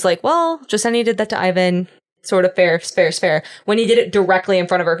instinct was like, well, Jasenia did that to Ivan. Sort of fair. When he did it directly in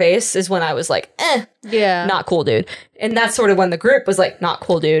front of her face is when I was like, yeah. not cool, dude. And that's sort of when the group was like, not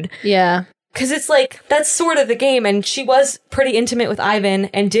cool, dude. Yeah. Because it's like, that's sort of the game. And she was pretty intimate with Ivan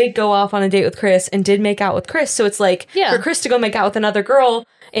and did go off on a date with Chris and did make out with Chris. So it's like, Yeah. for Chris to go make out with another girl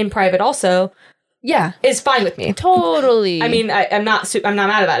in private also Yeah. is fine with me. Totally. I mean, I'm not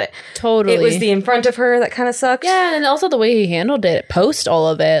mad about it. totally. It was the in front of her that kind of sucks. Yeah, and also the way he handled it post all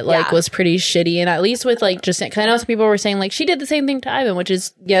of it, like, Yeah. was pretty shitty. And at least with, like, just because I know some people were saying, like, she did the same thing to Ivan, which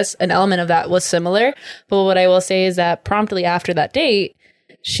is, yes, an element of that was similar. But what I will say is that promptly after that date,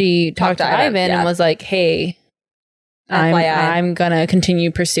 she talked to Ivan yeah. and was like, hey, FYI. I'm gonna continue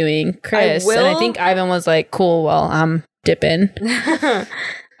pursuing Chris. And I will- think Ivan was like, cool, well, I'm dipping.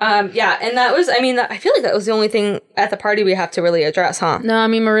 Yeah, and that was, I mean, I feel like that was the only thing at the party we have to really address, huh? No, I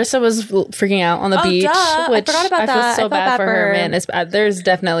mean, Marissa was freaking out on the beach, duh. I which forgot about I feel that. so I felt bad bad for for her, her. man. There's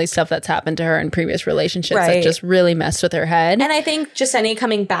definitely stuff that's happened to her in previous relationships that Right. just really messed with her head. And I think Jasenia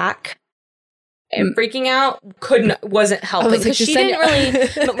coming back and freaking out wasn't helping. was like, Because she didn't really,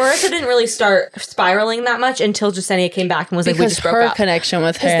 Marissa didn't really start spiraling that much until Jasenia came back and was like, we because just broke her up. connection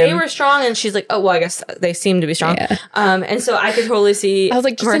with Because him. they were strong, and she's like, oh, well, I guess they seem to be strong. Yeah. And so I could totally see I was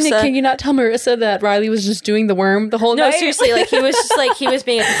like, Justine, Marissa. can you not tell Marissa that Riley was just doing the worm the whole No, night? seriously, like he was just like, he was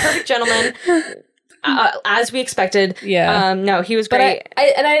being a perfect gentleman, as we expected. Yeah. No, he was But great.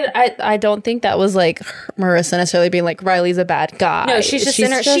 I don't think that was like Marissa necessarily being like Riley's a bad guy. No, she's just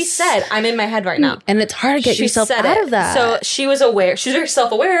in her. She said, "I'm in my head right now," and it's hard to get she yourself said out it. of that. So she was aware. She's very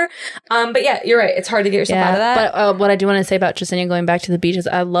self-aware. But yeah, you're right. It's hard to get yourself out of that. But what I do want to say about Jasenia going back to the beach is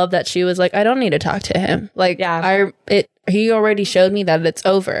I love that she was like, I don't need to talk to him. Like, Yeah. he already showed me that it's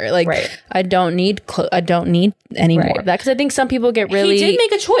over. Like, Right. I don't need any more Right. of that, because I think some people get really. He did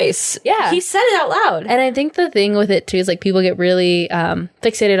make a choice. Yeah. he said it out loud. And I think the thing with it too is like people get really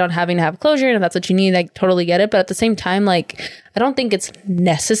fixated on having to have closure, and if that's what you need, like totally get it. But at the same time, like I don't think it's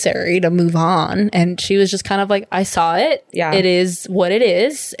necessary to move on. And she was just kind of like, I saw it. Yeah. It is what it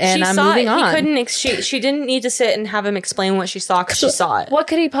is, and She I'm saw moving it. on. He couldn't. She didn't need to sit and have him explain what she saw because she saw it. What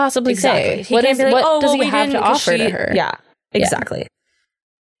could he possibly say? He What can't is be like, what oh, does well, he we have didn't to 'cause offer she- to her? Yeah, exactly.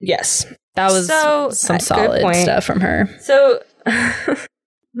 Yes, That was So, some good solid point. stuff from her. So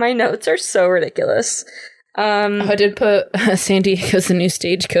my notes are so ridiculous. I did put San Diego's the new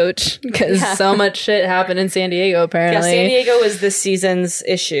stagecoach because so much shit happened in San Diego, Yeah, apparently. San Diego is this season's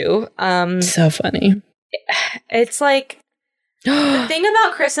issue. So funny. It's like the thing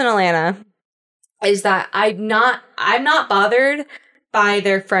about Chris and Alana is that I'm not bothered by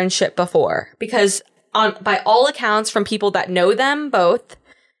their friendship before, because by all accounts from people that know them both,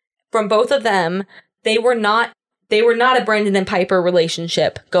 from both of them, they were not a Brendan and Piper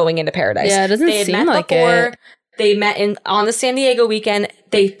relationship going into Paradise. Yeah, it doesn't They had seem met like before. it. They met on the San Diego weekend.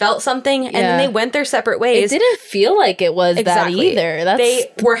 They felt something, and then Yeah. they went their separate It ways. didn't feel like it was that either. That's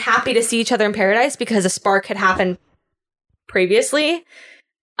They were happy to see each other in Paradise because a spark had happened previously.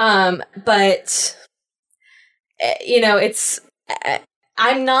 But it's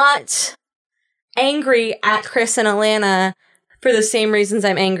I'm not angry at Chris and Alana for the same reasons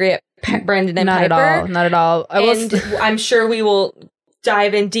I'm angry at Brendan and not Piper. at all. Not at all. And I'm sure we will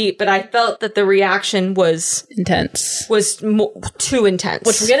dive in deep, but I felt that the reaction was intense. Too intense.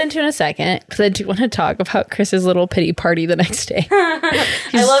 Which we'll get into in a second, because I do want to talk about Chris's little pity party the next day.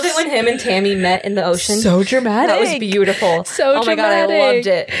 I love it when him and Tammy met in the ocean. So dramatic. That was beautiful. So oh my God, I loved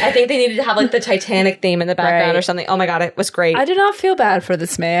it. I think they needed to have like the Titanic theme in the background or something. Oh my God, it was great. I did not feel bad for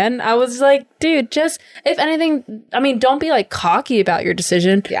this man. I was like, dude, just, if anything, I mean, don't be like cocky about your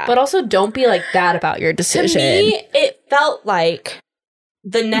decision, but also don't be like that about your decision. To me, it felt like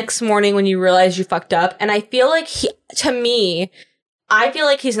the next morning when you realize you fucked up. And I feel like I feel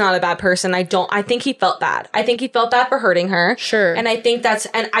like he's not a bad person. I think he felt bad. I think he felt bad for hurting her. Sure. And I think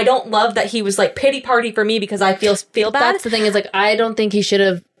and I don't love that he was like pity party for me because I feel bad. That's the thing is like, I don't think he should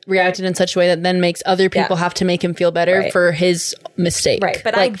have reacted in such a way that then makes other people have to make him feel better for his mistake. Right.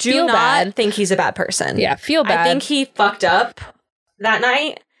 But like, I do not think he's a bad person. Yeah. Feel bad. I think he fucked up that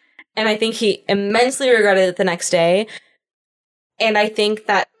night. And I think he immensely regretted it the next day. And I think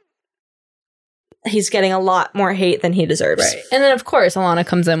that he's getting a lot more hate than he deserves. Right. And then, of course, Alana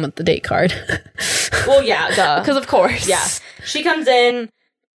comes in with the date card. Well, yeah, duh. Because, of course. Yeah. She comes in,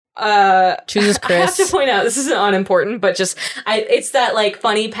 chooses Chris. I have to point out, this isn't unimportant, but just, it's that, like,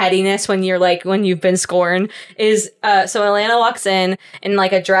 funny pettiness when you're, like, when you've been scorned, is, so Alana walks in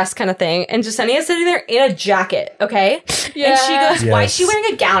like, a dress kind of thing, and Jasenia's sitting there in a jacket, okay? Yeah. And she goes, why is she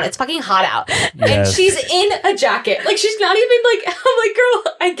wearing a gown? It's fucking hot out. Yes. And she's in a jacket. Like, she's not even, like, I'm like,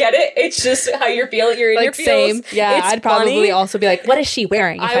 girl, I get it. It's just how you're feeling. You're in like, your feels. Same. Yeah, I'd probably funny. Also be like, what is she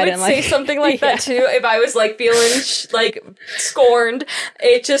wearing? If I would say something like that, too, if I was, like, feeling, like, scorned.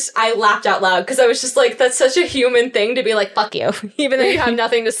 It just, I laughed out loud because I was just like, that's such a human thing to be like, fuck you, even though you have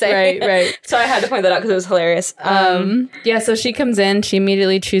nothing to say. Right. So I had to point that out because it was hilarious. Yeah, so she comes in, she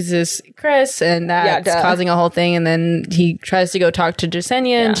immediately chooses Chris, and that's causing a whole thing, and then he tries to go talk to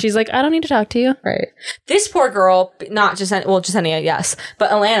Jasenia, and she's like, I don't need to talk to you. Right. This poor girl, not Jasenia, well, Jasenia, yes, but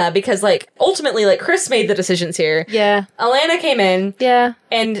Alana, because like, ultimately, like, Chris made the decisions here. Yeah. Alana came in. Yeah.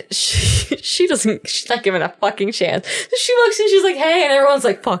 And she's not given a fucking chance. So she walks in, she's like, hey, and everyone's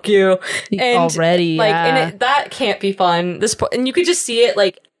like, fuck you. And already, like, and that can't be fun. And you could just see it,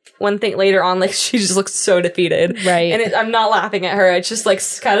 like, one thing later on, like, she just looks so defeated. Right. And I'm not laughing at her. It's just, like,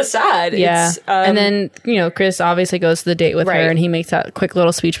 kind of sad. Yeah. And then, Chris obviously goes to the date with her, and he makes that quick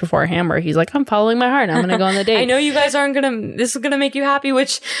little speech beforehand where he's like, I'm following my heart. I'm going to go on the date. I know you guys this is going to make you happy,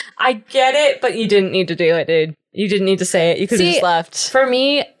 which I get it, but you didn't need to do it, dude. You didn't need to say it. You could have just left. For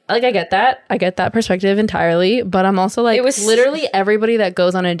me, like, I get that perspective entirely, but I'm also like, it was literally everybody that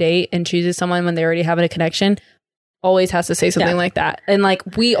goes on a date and chooses someone when they already have a connection always has to say something like that. And like,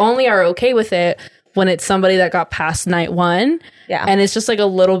 we only are okay with it when it's somebody that got past night one. Yeah. And it's just like a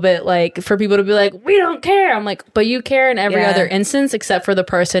little bit like for people to be like, we don't care. I'm like, but you care in every other instance except for the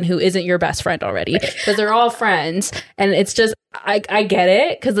person who isn't your best friend already. Because they're all friends. And it's just, I get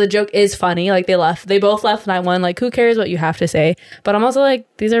it because the joke is funny. Like they both left night one. Like, who cares what you have to say? But I'm also like,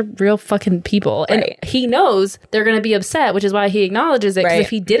 these are real fucking people. And he knows they're going to be upset, which is why he acknowledges it. Because if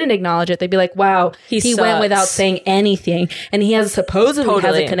he didn't acknowledge it, they'd be like, wow, he went without saying anything. And he supposedly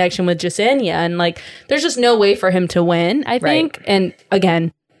has a connection with Jasenia. And like, there's just no way for him to win, I think. And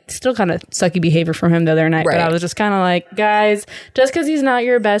again, still kind of sucky behavior from him the other night. But I was just kind of like, guys, just because he's not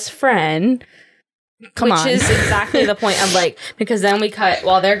your best friend, come on. Which is exactly the point of like, because then we cut,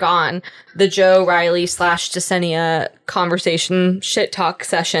 while they're gone, the Joe Riley / Jasenia conversation shit talk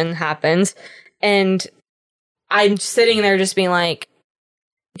session happens. And I'm sitting there just being like,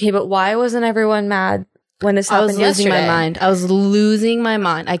 okay, but why wasn't everyone mad when this happened yesterday? I was losing my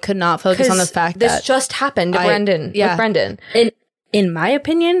mind. I could not focus on the fact that this just happened to Brendan. With Brendan. In my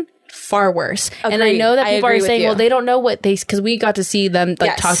opinion, far worse. Agreed. And I know that people are saying, well, they don't know what because we got to see them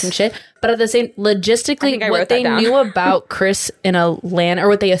like talking shit. But at the same, logistically, what they knew about Chris and Alana, or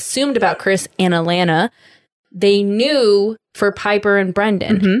what they assumed about Chris and Alana, they knew for Piper and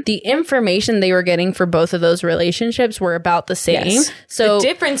Brendan. Mm-hmm. The information they were getting for both of those relationships were about the same. Yes. So the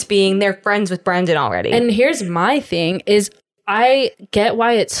difference being they're friends with Brendan already. And here's my thing is I get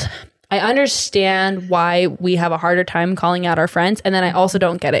why I understand why we have a harder time calling out our friends. And then I also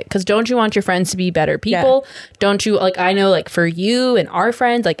don't get it. Because don't you want your friends to be better people? Yeah. Don't you, like, I know, like, for you and our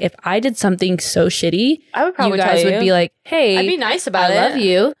friends, like, if I did something so shitty, I would probably you guys would be like, hey, I'd be nice about I love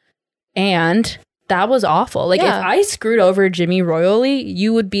you. And that was awful. Like, if I screwed over Jimmy royally,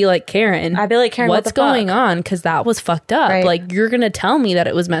 you would be like, Karen, I'd be like, Karen, what's going on? Because that was fucked up. Right. Like, you're going to tell me that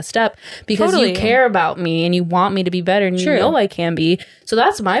it was messed up because you care about me and you want me to be better and you know I can be. So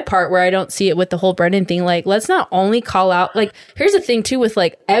that's my part where I don't see it with the whole Brendan thing. Like, let's not only call out, like, here's the thing too with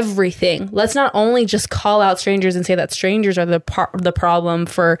like everything. Let's not only just call out strangers and say that strangers are the problem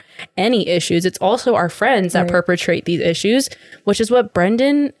for any issues. It's also our friends that perpetrate these issues, which is what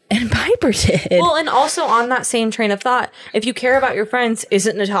Brendan and Piper did. Well, and also on that same train of thought, if you care about your friends,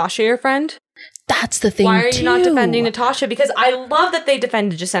 isn't Natasha your friend? That's the thing. Why are you not defending Natasha? Because I love that they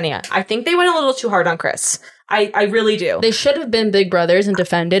defended Jasenia. I think they went a little too hard on Chris. I really do. They should have been big brothers and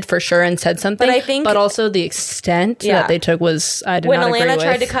defended for sure and said something. But I think, also the extent that they took was, I did when not agree Alana with.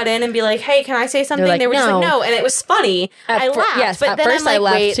 tried to cut in and be like, "Hey, can I say something?" Like, they were just like, "No," and it was funny. I laughed. Yes, but at then first I'm like, I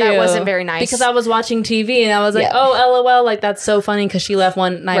laughed wait, too. that wasn't very nice because I was watching TV and I was like, "Oh, LOL!" Like, that's so funny because she left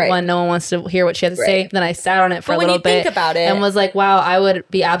one night one. No one wants to hear what she had to say. Then I sat on it for a little bit. When you think about it, and was like, "Wow, I would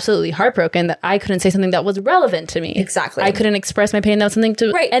be absolutely heartbroken that I couldn't say something that was relevant to me." Exactly. I couldn't express my pain. That was something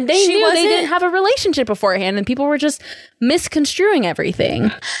to and they knew they didn't have a relationship beforehand, and people were just misconstruing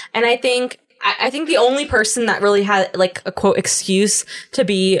everything. And I think the only person that really had like a quote excuse to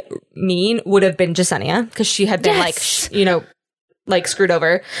be mean would have been Jasenia, because she had been like screwed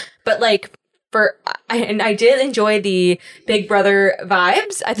over. But like I did enjoy the Big Brother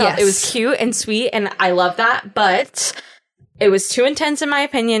vibes. I thought it was cute and sweet, and I love that. But it was too intense in my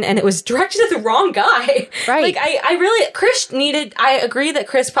opinion, and it was directed at the wrong guy. Right. Like, I agree that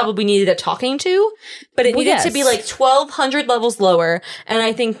Chris probably needed a talking to, but it needed to be like 1,200 levels lower, and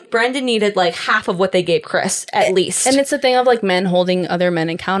I think Brendan needed like half of what they gave Chris, at least. And it's the thing of like men holding other men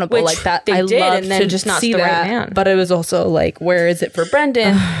accountable. Which like that. they I did, love and then to just not see the right that. man. But it was also like, where is it for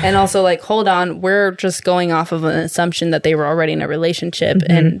Brendan? And also like, hold on, we're just going off of an assumption that they were already in a relationship,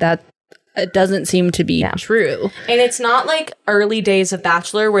 and that it doesn't seem to be true. And it's not like early days of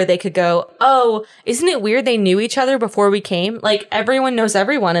Bachelor where they could go, "Oh, isn't it weird they knew each other before we came?" Like, everyone knows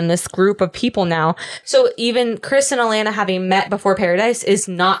everyone in this group of people now. So even Chris and Alana having met before Paradise is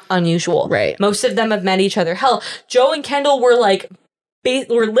not unusual. Right. Most of them have met each other. Hell, Joe and Kendall were like,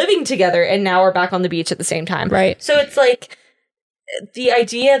 were living together and now we're back on the beach at the same time. Right. So it's like, the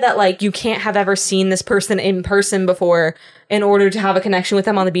idea that like you can't have ever seen this person in person before in order to have a connection with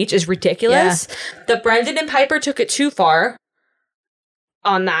them on the beach is ridiculous. That Brendan and Piper took it too far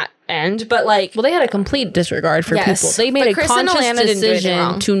on that end, but like, well, they had a complete disregard for people. They made a conscious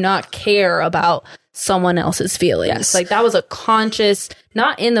decision to not care about someone else's feelings. Like, that was a conscious,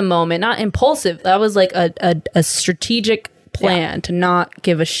 not in the moment, not impulsive. That was like a strategic plan to not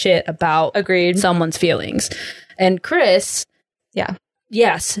give a shit about someone's feelings. And Chris,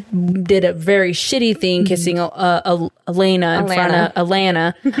 yes, did a very shitty thing, kissing Elena in front of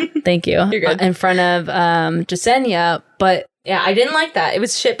Alana. Thank you. You're good. In front of Jasenia, but yeah, I didn't like that. It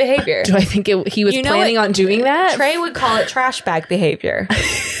was shit behavior. Do I think he was planning on doing that? Trey would call it trash bag behavior.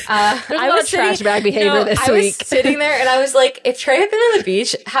 There's a lot of trash bag behavior this week. I was sitting there and I was like, if Trey had been on the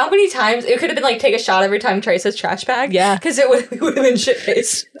beach, how many times it could have been like take a shot every time Trey says trash bag? Yeah, because it would have been shit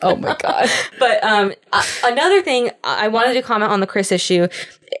faced. Oh my god! But another thing, I wanted to comment on the Chris issue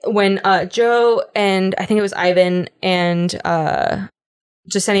when Joe and I think it was Ivan and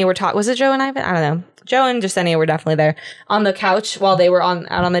Jasenia were talking. Was it Joe and Ivan? I don't know. Joe and Jasenia were definitely there on the couch while they were out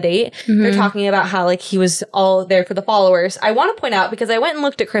on the date. They're talking about how like he was all there for the followers. I want to point out, because I went and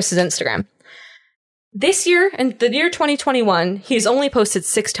looked at Chris's Instagram. This year, in the year 2021, he's only posted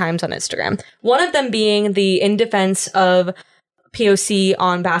 6 times on Instagram. One of them being the in defense of POC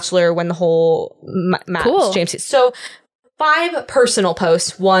on Bachelor when the whole Matt James. So 5 personal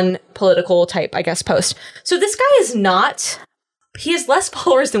posts, 1 political type, I guess, post. So this guy is not... He has less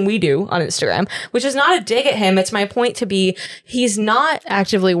followers than we do on Instagram, which is not a dig at him. It's my point to be, he's not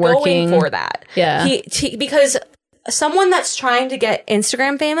actively working for that. Yeah. Because someone that's trying to get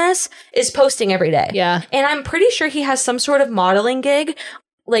Instagram famous is posting every day. Yeah. And I'm pretty sure he has some sort of modeling gig,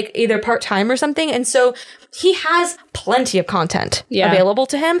 like either part-time or something. And so he has plenty of content available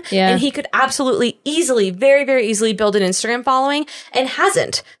to him. Yeah. And he could absolutely easily, very, very easily build an Instagram following, and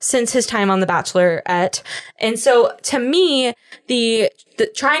hasn't since his time on The Bachelorette. And so to me, the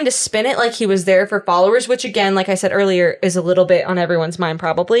trying to spin it like he was there for followers, which again, like I said earlier, is a little bit on everyone's mind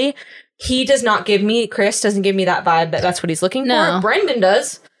probably. He does not give me, Chris doesn't give me that vibe that that's what he's looking for. Brendan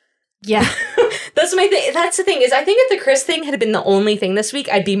does. Yeah. That's my thing. That's the thing is I think if the Chris thing had been the only thing this week,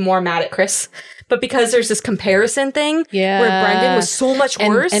 I'd be more mad at Chris. But because there's this comparison thing where Brendan was so much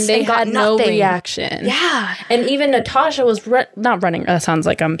worse and they got had no nothing. reaction. Yeah. And even Natasha was not running. That sounds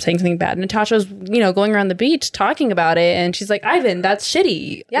like I'm saying something bad. Natasha was, going around the beach talking about it. And she's like, Ivan, that's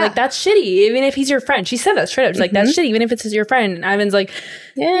shitty. Yeah. Like, that's shitty. Even if he's your friend. She said that straight up. She's like, that's shitty. Even if it's your friend. And Ivan's like,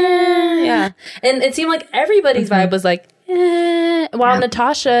 yeah. And it seemed like everybody's vibe was like, while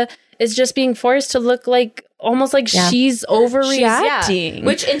Natasha is just being forced to look like almost like she's overreacting.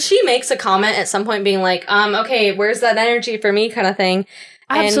 And she makes a comment at some point being like, okay, where's that energy for me kind of thing.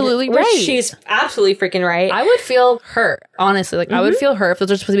 Absolutely which right. She's absolutely freaking right. I would feel hurt, honestly. Like, I would feel hurt if those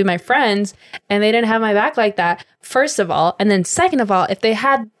were supposed to be my friends and they didn't have my back like that, first of all. And then second of all, if they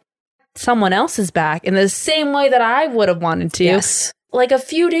had someone else's back in the same way that I would have wanted to. Yes. Like a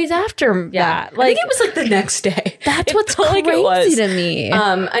few days after that. I Like, think it was like the next day. That's what's crazy to me.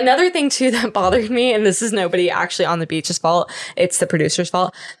 Another thing too that bothered me, and this is nobody actually on the beach's fault, it's the producer's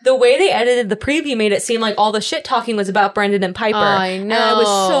fault. The way they edited the preview made it seem like all the shit talking was about Brendan and Piper. I know. And I was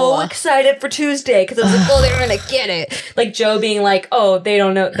so excited for Tuesday because I was like, oh, they're gonna get it. Like Joe being like, oh, they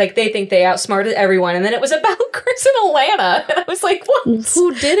don't know, like they think they outsmarted everyone, and then it was about Chris and Alana, and I was like, what?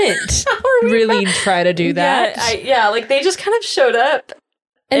 Who didn't really try to do that? Like they just kind of showed up.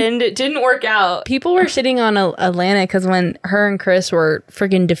 And it didn't work out. People were shitting on Alana because when her and Chris were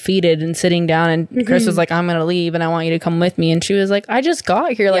friggin' defeated and sitting down and Chris was like, I'm going to leave and I want you to come with me. And she was like, I just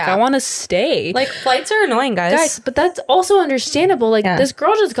got here. Like, I want to stay. Like, flights are annoying, guys. But that's also understandable. Like, this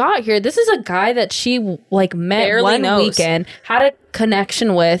girl just got here. This is a guy that she, like, met barely one weekend, had a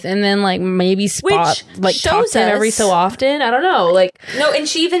connection with, and then, like, maybe talk to him every so often. I don't know. Like, no, and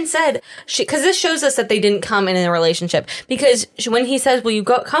she even said, because this shows us that they didn't come in a relationship. Because when he says, will you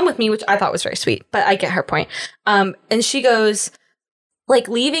come with me, which I thought was very sweet, but I get her point. And she goes, like,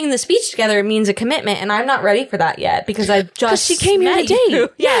 leaving the speech together means a commitment, and I'm not ready for that yet because I've just she came here to date.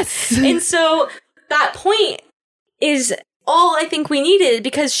 Yes. And so that point is all I think we needed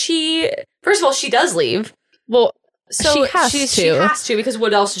because first of all, she does leave. Well, so she has to because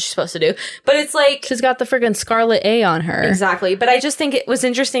what else is she supposed to do? But it's like she's got the friggin' Scarlet A on her. Exactly. But I just think it was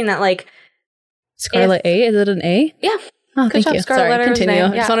interesting that, like, Scarlet A? Is it an A? Yeah. Oh, thank you. Sorry, continue.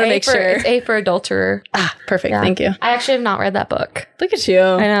 I just want to make sure. It's A for adulterer. Ah, perfect. Yeah. Thank you. I actually have not read that book. Look at you.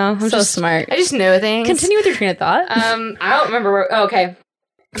 I know. I'm so just smart. I just know things. Continue with your train of thought. I don't remember where. Oh, okay.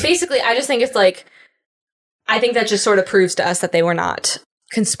 Basically, I just think it's like, I think that just sort of proves to us that they were not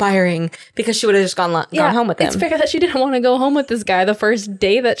conspiring because she would have just gone home with him. It's fair that she didn't want to go home with this guy the first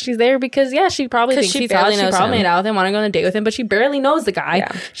day that she's there because she probably thinks she thought she probably made out with him, want to go on a date with him, but she barely knows the guy.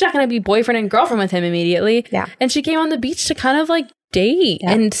 Yeah. She's not going to be boyfriend and girlfriend with him immediately. Yeah. And she came on the beach to kind of like date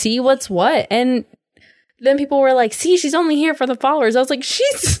and see what's what. And then people were like, see, she's only here for the followers. I was like,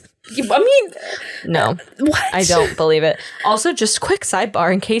 no, what? I don't believe it. Also, just quick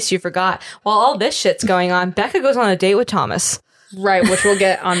sidebar in case you forgot, while all this shit's going on, Becca goes on a date with Thomas. Right, which we'll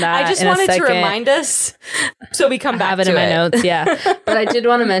get on that. I just wanted to remind us so we come back to it. I have it in my notes, yeah. But I did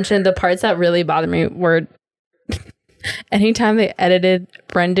want to mention the parts that really bothered me were anytime they edited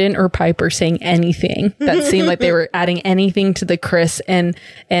Brendan or Piper saying anything that seemed like they were adding anything to the Chris and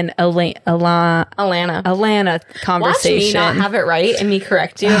Alana conversation. Watch me not have it right and me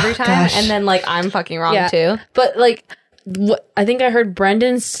correct you every time, and then like I'm fucking wrong too. But like, I think I heard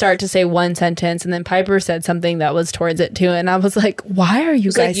Brendan start to say one sentence and then Piper said something that was towards it too. And I was like, why are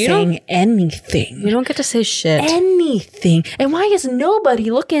you guys saying anything? You don't get to say shit. Anything. And why is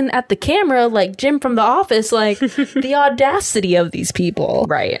nobody looking at the camera like Jim from The Office, like the audacity of these people?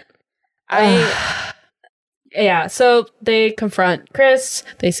 Right. Yeah, so they confront Chris.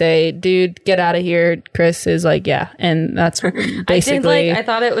 They say, dude, get out of here. Chris is like, yeah. And that's basically... I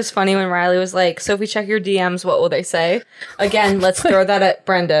thought it was funny when Riley was like, so if we check your DMs, what will they say? Again, let's throw that at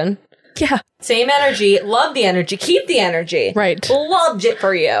Brendan. Yeah. Same energy. Love the energy. Keep the energy. Right. Loved it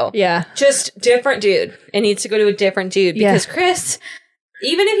for you. Yeah. Just different dude. It needs to go to a different dude. Because Chris...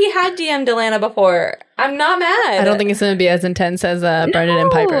 Even if he had DM'd Alana before, I'm not mad. I don't think it's going to be as intense as Brendan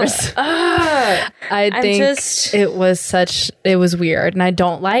and Piper's. I think it was weird. And I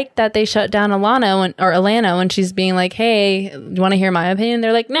don't like that they shut down Alana when she's being like, hey, you want to hear my opinion?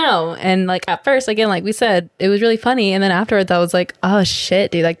 They're like, no. And like at first, again, like we said, it was really funny. And then afterwards, I was like, oh shit,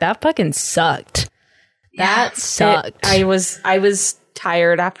 dude, like that fucking sucked. That sucked. I was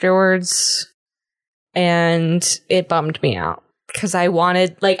tired afterwards and it bummed me out. Because I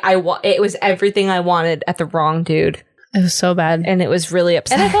wanted, it was everything I wanted at the wrong dude. It was so bad. And it was really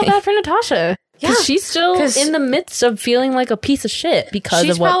upsetting. And I felt bad for Natasha. Because she's still in the midst of feeling like a piece of shit because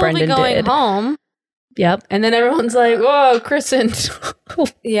of what Brendan did. She's probably going home Yep. And then everyone's like, whoa, Kristen.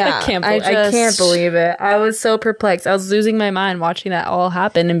 Yeah. I can't believe it. I was so perplexed. I was losing my mind watching that all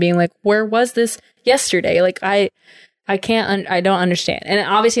happen and being like, where was this yesterday? Like, I don't understand. And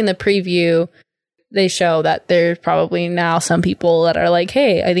obviously in the preview, they show that there's probably now some people that are like,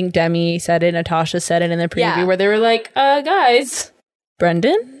 hey, I think Demi said it, Natasha said it in the preview where they were like, guys,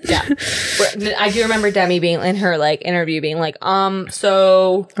 Brendan? Yeah. I do remember Demi being in her like interview being like,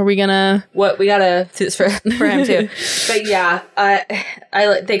 so are we gonna we gotta do this for him too. But yeah,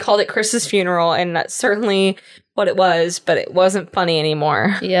 they called it Chris's funeral, and that's certainly what it was, but it wasn't funny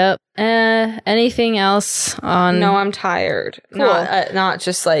anymore. Yep. Anything else on? No, I'm tired. Cool. Not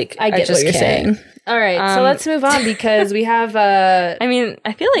just like I get what you're saying. All right, so let's move on because we have. I mean,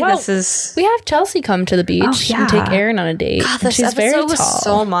 I feel like we have Chelsea come to the beach and take Aaron on a date. God, this she's very tall. Was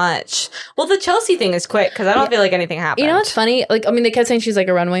so much. Well, the Chelsea thing is quick because I don't feel like anything happened. You know what's funny? Like, I mean, they kept saying she's like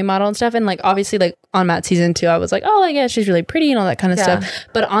a runway model and stuff, and like obviously, like on Matt season 2, I was like, oh, like yeah, she's really pretty and all that kind of stuff.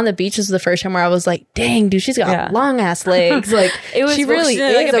 But on the beach, this is the first time where I was like, dang, dude, she's got long ass legs. Like, she really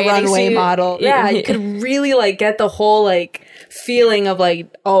is like a runway model. Yeah, you could really like get the whole like feeling of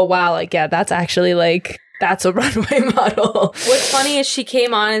like, oh wow, like yeah, that's actually like. That's a runway model. What's funny is she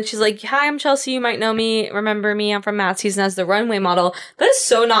came on and she's like, hi, I'm Chelsea. You might know me. Remember me. I'm from Matt's season as the runway model. That is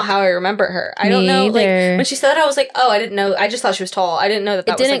so not how I remember her. I don't know. Like when she said that, I was like, oh, I didn't know. I just thought she was tall. I didn't know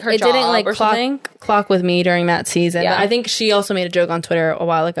that was like her job or something. It didn't like clock with me during Matt's season. Yeah. But I think she also made a joke on Twitter a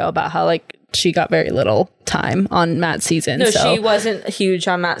while ago about how like she got very little time on Matt's season. No, she wasn't huge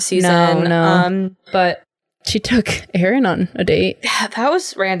on Matt's season. No. But she took Aaron on a date. Yeah, that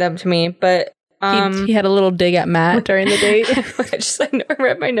was random to me, but he had a little dig at Matt during the date. I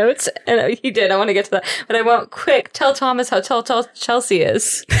read my notes and he did. I want to get to that, but I won't. Quick, tell Thomas how tall Chelsea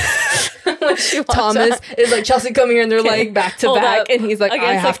is. Thomas is like, Chelsea, come here, and they're like back to back, and he's like,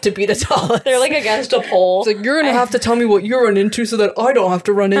 I have to be the tallest. They're like against a pole. It's like, you're gonna have to tell me what you run into so that I don't have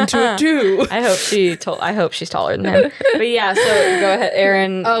to run into it too. I hope she's taller than him. But yeah, so go ahead,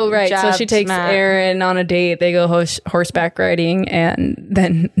 Aaron. Oh right, so she takes Matt. Aaron on a date. They go horseback riding, and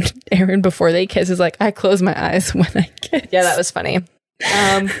then Aaron, before they kiss, is like, I close my eyes when I kiss. Yeah, that was funny.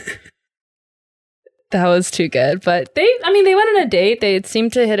 That was too good. But they went on a date. They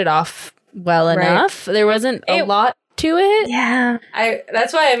seemed to hit it off well enough. There wasn't a lot to it. Yeah.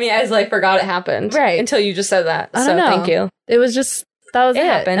 That's why I was like, forgot it happened. Right. Until you just said that. I don't know. Thank you. It was just, that was it.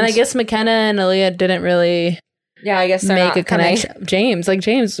 Happened. And I guess McKenna and Aaliyah didn't really I guess make a connection. James,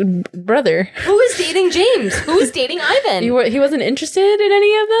 brother. Who is dating James? Who is dating Ivan? He wasn't interested in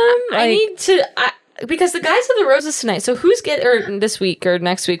any of them? Because the guys have the roses tonight. So who's this week or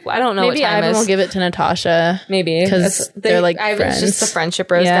next week? I don't know. Maybe Ivan will give it to Natasha. Maybe because they're like Ivan's friends. just a friendship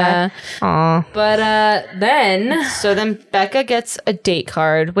rose guy. Aww. But then Becca gets a date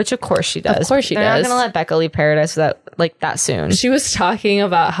card, which of course she does. Of course she does. They're not gonna let Becca leave Paradise that soon. She was talking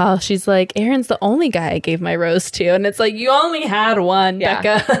about how she's like, Aaron's the only guy I gave my rose to, and it's like, you only had one,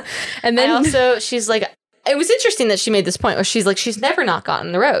 Becca. And then she's like, it was interesting that she made this point where she's like, she's never not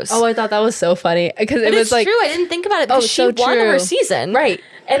gotten the rose. Oh, I thought that was so funny because it was like, true. I didn't think about it because she won her season, right,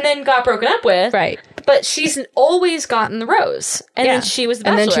 and then got broken up with, right. But she's always gotten the rose, and then she was the Bachelorette.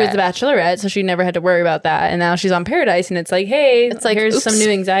 And then she was the Bachelorette, so she never had to worry about that. And now she's on Paradise, and it's like, hey, it's like, here's some new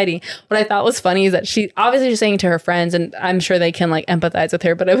anxiety. What I thought was funny is that she obviously she's saying to her friends, and I'm sure they can like empathize with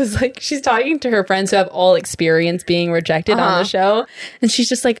her, but it was like she's talking to her friends who have all experience being rejected on the show, and she's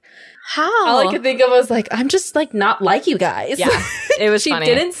just like, how? All I could think of was like, I'm just like not like you guys. Yeah, it was she funny.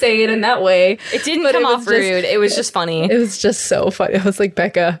 didn't say it in that way. It didn't come off rude. It was just funny. It was just so funny. I was like,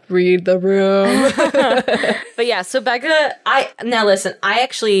 Becca, read the room. But yeah, so Becca, now listen, I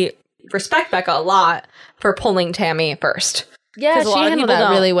actually respect Becca a lot for pulling Tammy first. Yeah, she handled that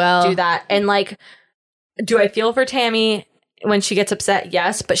really well. Do that. And like, do I feel for Tammy when she gets upset?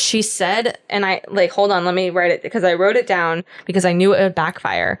 Yes, but she said, and I like, hold on, let me write it because I wrote it down because I knew it would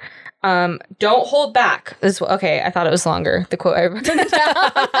backfire. Don't hold back. Okay, I thought it was longer, the quote I wrote down.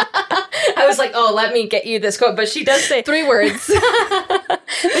 I was like, oh, let me get you this quote. But she does say 3 words.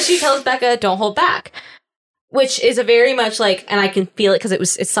 But she tells Becca, don't hold back. Which is a very much like, and I can feel it because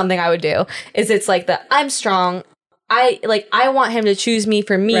it's something I would do, it's like I'm strong. I want him to choose me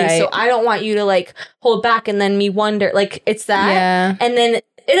for me. Right. So I don't want you to like hold back and then me wonder, like it's that. Yeah. And then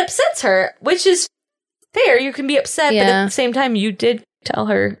it upsets her, which is fair. You can be upset, but at the same time you did tell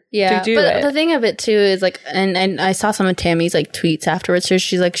her to do it. The thing of it too is like, and I saw some of Tammy's like tweets afterwards. So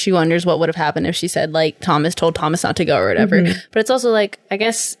she's like, she wonders what would have happened if she said like Thomas told Thomas not to go or whatever. Mm-hmm. But it's also like, I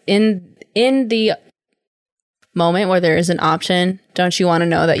guess in the moment where there is an option, don't you want to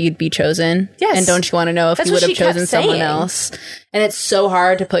know that you'd be chosen? Yes. And don't you want to know if That's you would what have she kept chosen someone saying. else? And it's so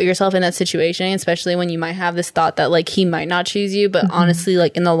hard to put yourself in that situation, especially when you might have this thought that like he might not choose you, but honestly,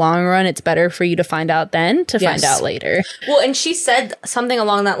 like in the long run, it's better for you to find out then to find Yes. out later. Well, and she said something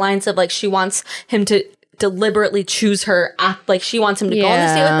along that lines of like she wants him to deliberately choose her, like she wants him to go on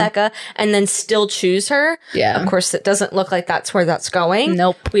this date with Becca and then still choose her. Yeah. Of course, it doesn't look like that's where that's going.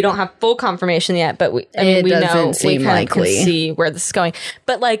 Nope. We don't have full confirmation yet, but we It know doesn't we seem kind of likely. can see where this is going.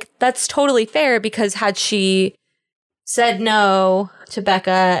 But like that's totally fair because had she said no to Becca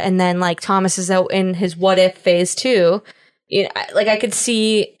and then like Thomas is out in his what if phase too, you know, like I could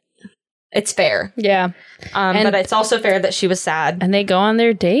see it's fair. Yeah. But it's also fair that she was sad. And they go on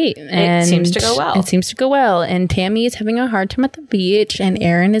their date. And seems to go well. It seems to go well. And Tammy is having a hard time at the beach. And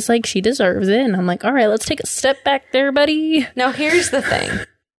Aaron is like, she deserves it. And I'm like, all right, let's take a step back there, buddy. Now, here's the thing.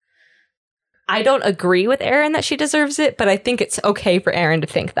 I don't agree with Erin that she deserves it, but I think it's okay for Erin to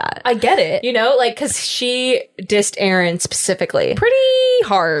think that. I get it. You know, like, because she dissed Erin specifically. Pretty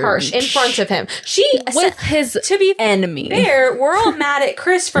harsh. In front of him. She, With his to be enemy. fair, we're all mad at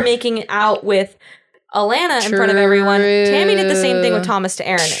Chris for making out with Alana in front of everyone. Tammy did the same thing with Thomas to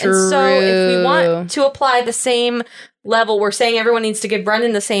Erin. And so if we want to apply the same level, we're saying everyone needs to give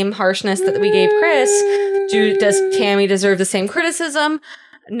Brendan the same harshness that we gave Chris. Does Tammy deserve the same criticism?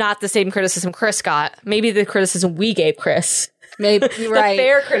 Not the same criticism Chris got. Maybe the criticism we gave Chris. Maybe, right. The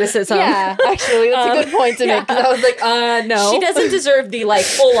fair criticism. Yeah, actually, that's a good point to make. 'Cause I was like, no. She doesn't deserve the, like,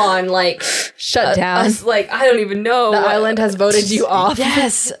 full-on, like... Shut down. Like, I don't even know. The island has voted you off.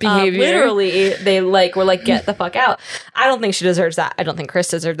 Yes. Behavior. Literally, they, like, were like, get the fuck out. I don't think she deserves that. I don't think Chris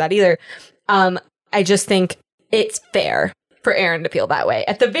deserved that either. I just think it's fair for Erin to feel that way.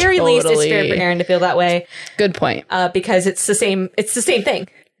 At the very least, it's fair for Erin to feel that way. Good point. Because it's the same thing.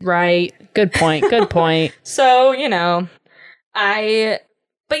 Right. Good point. Good point. So, you know,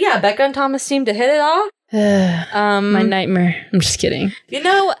 but yeah, Becca and Thomas seem to hit it off. My nightmare. I'm just kidding. You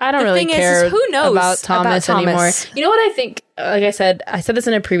know, I don't the really thing care is who knows about Thomas anymore. You know what I think? Like I said this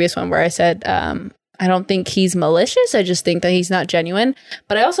in a previous one where I said, I don't think he's malicious. I just think that he's not genuine.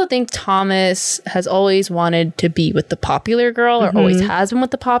 But I also think Thomas has always wanted to be with the popular girl or always has been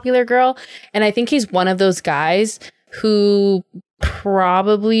with the popular girl. And I think he's one of those guys who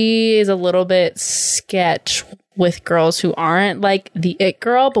probably is a little bit sketch with girls who aren't like the it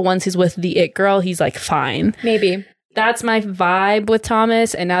girl. But once he's with the it girl, he's like fine. Maybe. That's my vibe with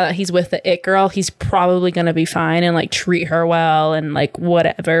Thomas. And now that he's with the it girl, he's probably going to be fine and like treat her well and like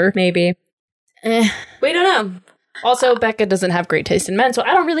whatever. Maybe. We don't know. Also, Becca doesn't have great taste in men, so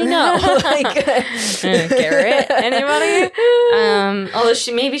I don't really know. Garrett, anybody? Although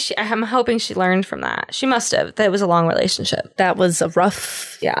I'm hoping she learned from that. She must have. That was a long relationship. That was a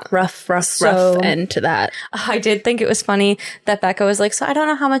rough So- end to that. I did think it was funny that Becca was like, so I don't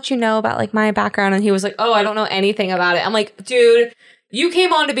know how much you know about like my background. And he was like, oh, I don't know anything about it. I'm like, dude, you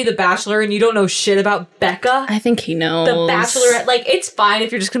came on to be the Bachelor and you don't know shit about Becca? I think he knows. The Bachelorette, like, it's fine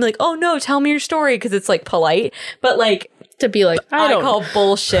if you're just gonna be like, oh no, tell me your story, because it's like polite. But like, to be like, I don't call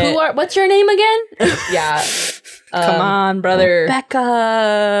bullshit. What's your name again? Yeah. Come on, brother.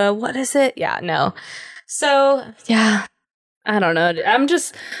 Becca, what is it? Yeah, no. So, yeah. I don't know. I'm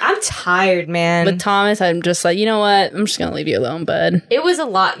tired, man. With Thomas, I'm just like, you know what? I'm just going to leave you alone, bud. It was a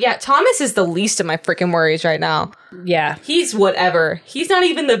lot. Yeah, Thomas is the least of my freaking worries right now. Yeah. He's whatever. He's not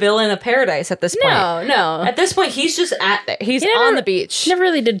even the villain of Paradise at this point. No. At this point, he's just he's on the beach. Never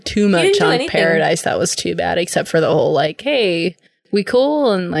really did too much on Paradise that was too bad, except for the whole, like, hey, we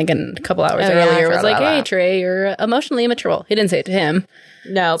cool? And, like, a couple hours earlier was like, hey, Trey, you're emotionally immature. He didn't say it to him.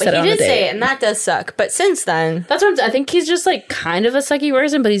 No, but he did say it, and that does suck. But since then... That's what I think he's just, like, kind of a sucky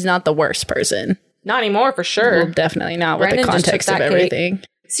person, but he's not the worst person. Not anymore, for sure. Well, definitely not with the context of everything. Cake.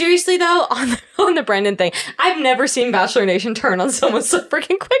 Seriously, though, on the Brendan thing, I've never seen Bachelor Nation turn on someone so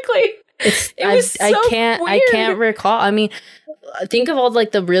freaking quickly. I can't recall. I mean, think of all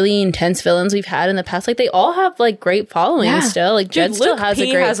like the really intense villains we've had in the past. Like they all have like great following still. Like Jed still has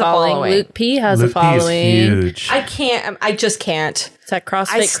a great following. Luke P has a following. Huge. I just can't. It's that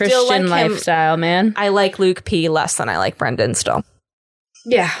CrossFit Christian lifestyle, man. I like Luke P less than I like Brendan still.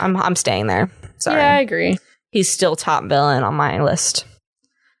 Yeah, I'm staying there. Sorry. Yeah, I agree. He's still top villain on my list.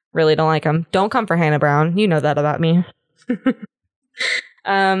 Really don't like him. Don't come for Hannah Brown. You know that about me.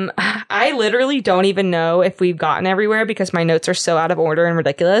 I literally don't even know if we've gotten everywhere because my notes are so out of order and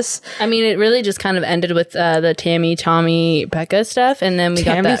ridiculous. I mean, it really just kind of ended with the Tammy, Tommy, Becca stuff, and then we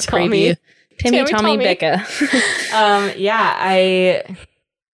got that preview. Tammy, Tommy, Becca.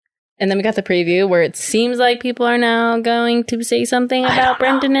 And then we got the preview where it seems like people are now going to say something about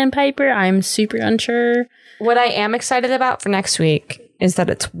Brendan and Piper. I'm super unsure. what I am excited about for next week is that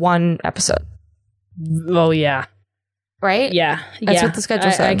it's one episode. Oh, yeah. Right? Yeah. That's what the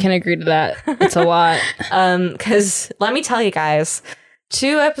schedule said. I can agree to that. It's a lot. Because let me tell you guys,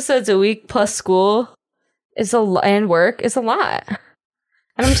 2 episodes a week plus school and work is a lot.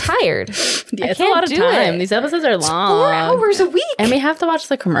 And I'm tired. Yeah, it's a lot of time. These episodes are long. 4 hours a week. And we have to watch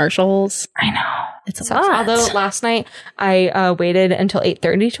the commercials. I know. It's a lot. Although last night I waited until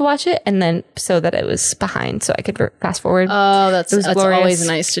 8:30 to watch it, and then so that it was behind, so I could fast forward. Oh, that's glorious. always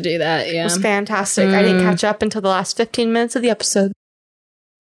nice to do that. Yeah, It was fantastic. I didn't catch up until the last 15 minutes of the episode.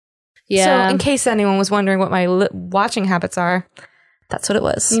 Yeah. So in case anyone was wondering what my watching habits are, that's what it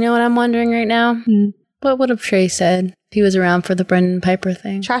was. You know what I'm wondering right now? What would have Trey said if he was around for the Brendan Piper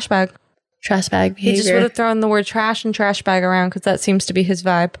thing? Trash bag. Trash bag behavior. He just would have thrown the word trash and trash bag around because that seems to be his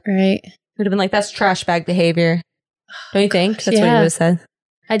vibe. Right. He would have been like, that's trash bag behavior. Don't you think? That's what he would have said.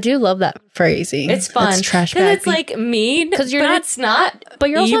 I do love that phrasing. It's fun. That's trash Because bag. it's like mean, because you're but not, it's not. But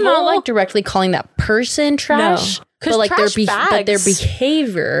you're also evil. not like directly calling that person trash. No. But like trash but their bags-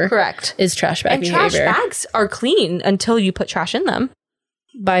 behavior Correct. is trash bag And behavior. trash bags are clean until you put trash in them.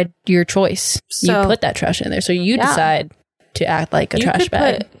 By your choice. So- you put that trash in there. So you Yeah. decide to act like a You trash could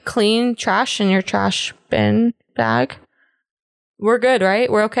bag. put clean trash in your trash bin bag. We're good,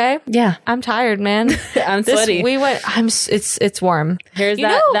 right? We're okay. Yeah. I'm tired, man. I'm sweaty. We went. It's warm. Here's You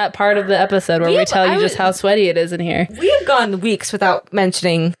that know, that part of the episode where we tell you just how sweaty it is in here. We have gone weeks without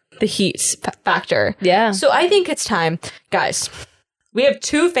mentioning the heat factor. Yeah. So I think it's time, guys. We have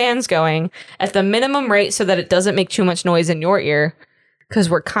 2 fans going at the minimum rate so that it doesn't make too much noise in your ear, because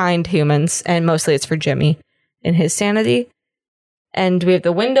we're kind humans, and mostly it's for Jimmy and his sanity. And we have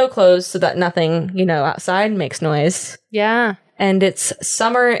the window closed so that nothing, outside makes noise. Yeah. And it's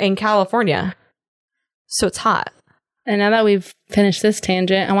summer in California, so it's hot. And now that we've finished this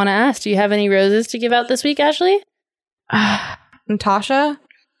tangent, I want to ask, do you have any roses to give out this week, Ashley? Natasha,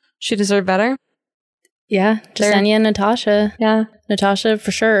 she deserved better. Yeah. Jasenia and Natasha. Yeah. Natasha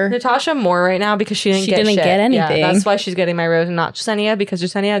for sure. Natasha more right now because she didn't get shit. anything. Yeah, that's why she's getting my rose and not Jasenia, because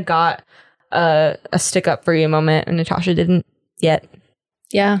Jasenia got a stick up for you moment and Natasha didn't yet.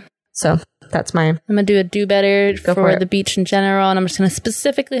 Yeah. So that's mine. I'm going to do better Go for for it. the beach in general. And I'm just going to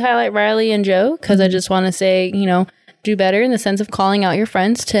specifically highlight Riley and Joe because I just want to say, do better in the sense of calling out your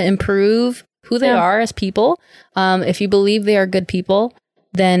friends to improve who they are as people. If you believe they are good people,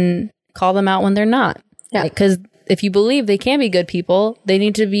 then call them out when they're not. Yeah. Because if you believe they can be good people, they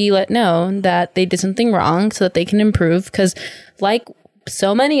need to be let know that they did something wrong so that they can improve. Because like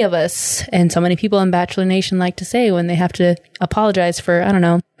so many of us and so many people in Bachelor Nation like to say when they have to apologize for, I don't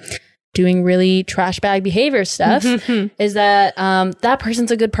know, doing really trash bag behavior stuff is that that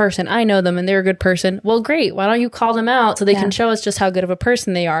person's a good person. I know them and they're a good person. Well, great. Why don't you call them out so they can show us just how good of a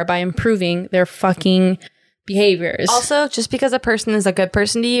person they are by improving their fucking behaviors. Also, just because a person is a good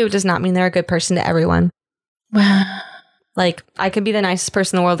person to you does not mean they're a good person to everyone. Wow. Like, I could be the nicest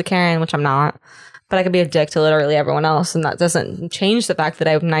person in the world to Karen, which I'm not, but I could be a dick to literally everyone else, and that doesn't change the fact that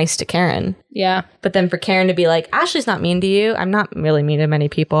I'm nice to Karen. Yeah. But then for Karen to be like, Ashley's not mean to you, I'm not really mean to many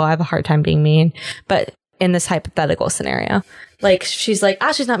people. I have a hard time being mean. But in this hypothetical scenario, like, she's like,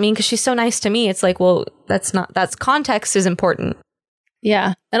 Ashley's not mean because she's so nice to me. It's like, well, that's context is important.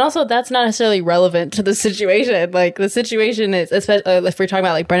 Yeah. And also, that's not necessarily relevant to the situation. Like, the situation is, especially if we're talking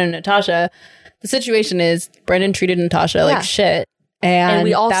about like Brendan and Natasha, the situation is Brendan treated Natasha like shit. And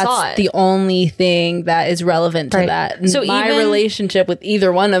we all that's saw it. the only thing that is relevant to Right. that. So my even- relationship with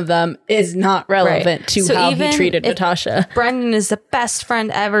either one of them is not relevant to So how he even treated if Natasha. Brendan is the best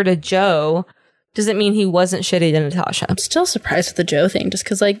friend ever to Joe, doesn't mean he wasn't shitty to Natasha. I'm still surprised with the Joe thing, just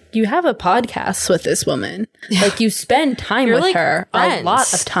because like you have a podcast with this woman, like you spend time You're with like her friends. a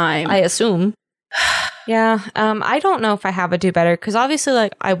lot of time. I assume. Yeah. I don't know if I have a do better, because obviously,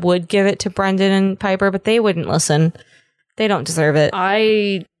 like, I would give it to Brendan and Piper, but they wouldn't listen. They don't deserve it.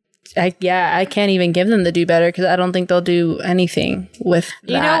 I can't even give them the do better because I don't think they'll do anything with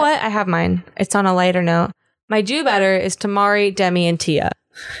that. You know what? I have mine. It's on a lighter note. My do better is Tamari, Demi, and Tia.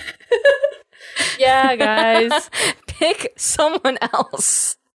 Yeah, guys. Pick someone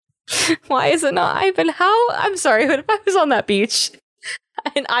else. Why is it not Ivan? How? I'm sorry, but if I was on that beach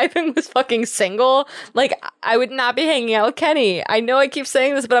and Ivan was fucking single, like, I would not be hanging out with Kenny. I know I keep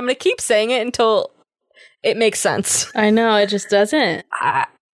saying this, but I'm going to keep saying it until it makes sense. I know, it just doesn't.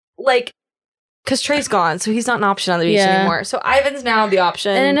 Like, because Trey's gone, so he's not an option on the beach Yeah. anymore. So Ivan's now the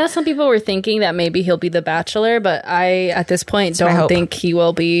option. And I know some people were thinking that maybe he'll be the Bachelor, but I, at this point, my don't hope. think he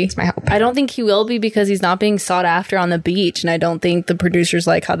will be. It's my hope. I don't think he will be because he's not being sought after on the beach, and I don't think the producers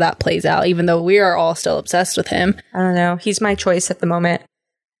like how that plays out, even though we are all still obsessed with him. I don't know. He's my choice at the moment.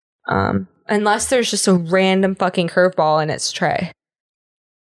 And Unless there's just a random fucking curveball in its tray.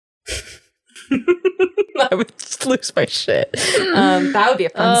 I would just lose my shit. That would be a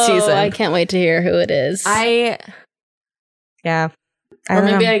fun season. I can't wait to hear who it is. Yeah. Or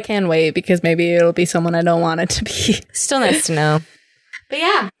maybe I can wait because maybe it'll be someone I don't want it to be. Still nice to know. But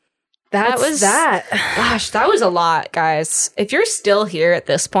yeah. That was that. Gosh, that was a lot, guys. If you're still here at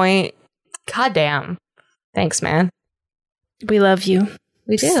this point, goddamn. Thanks, man. We love you.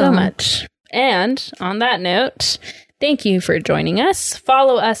 We do. So much. And on that note, thank you for joining us.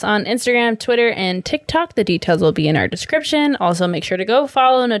 Follow us on Instagram, Twitter, and TikTok. The details will be in our description. Also, make sure to go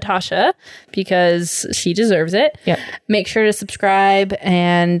follow Natasha because she deserves it. Yep. Make sure to subscribe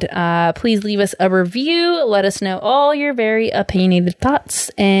and please leave us a review. Let us know all your very opinionated thoughts.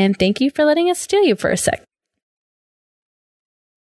 And thank you for letting us steal you for a sec.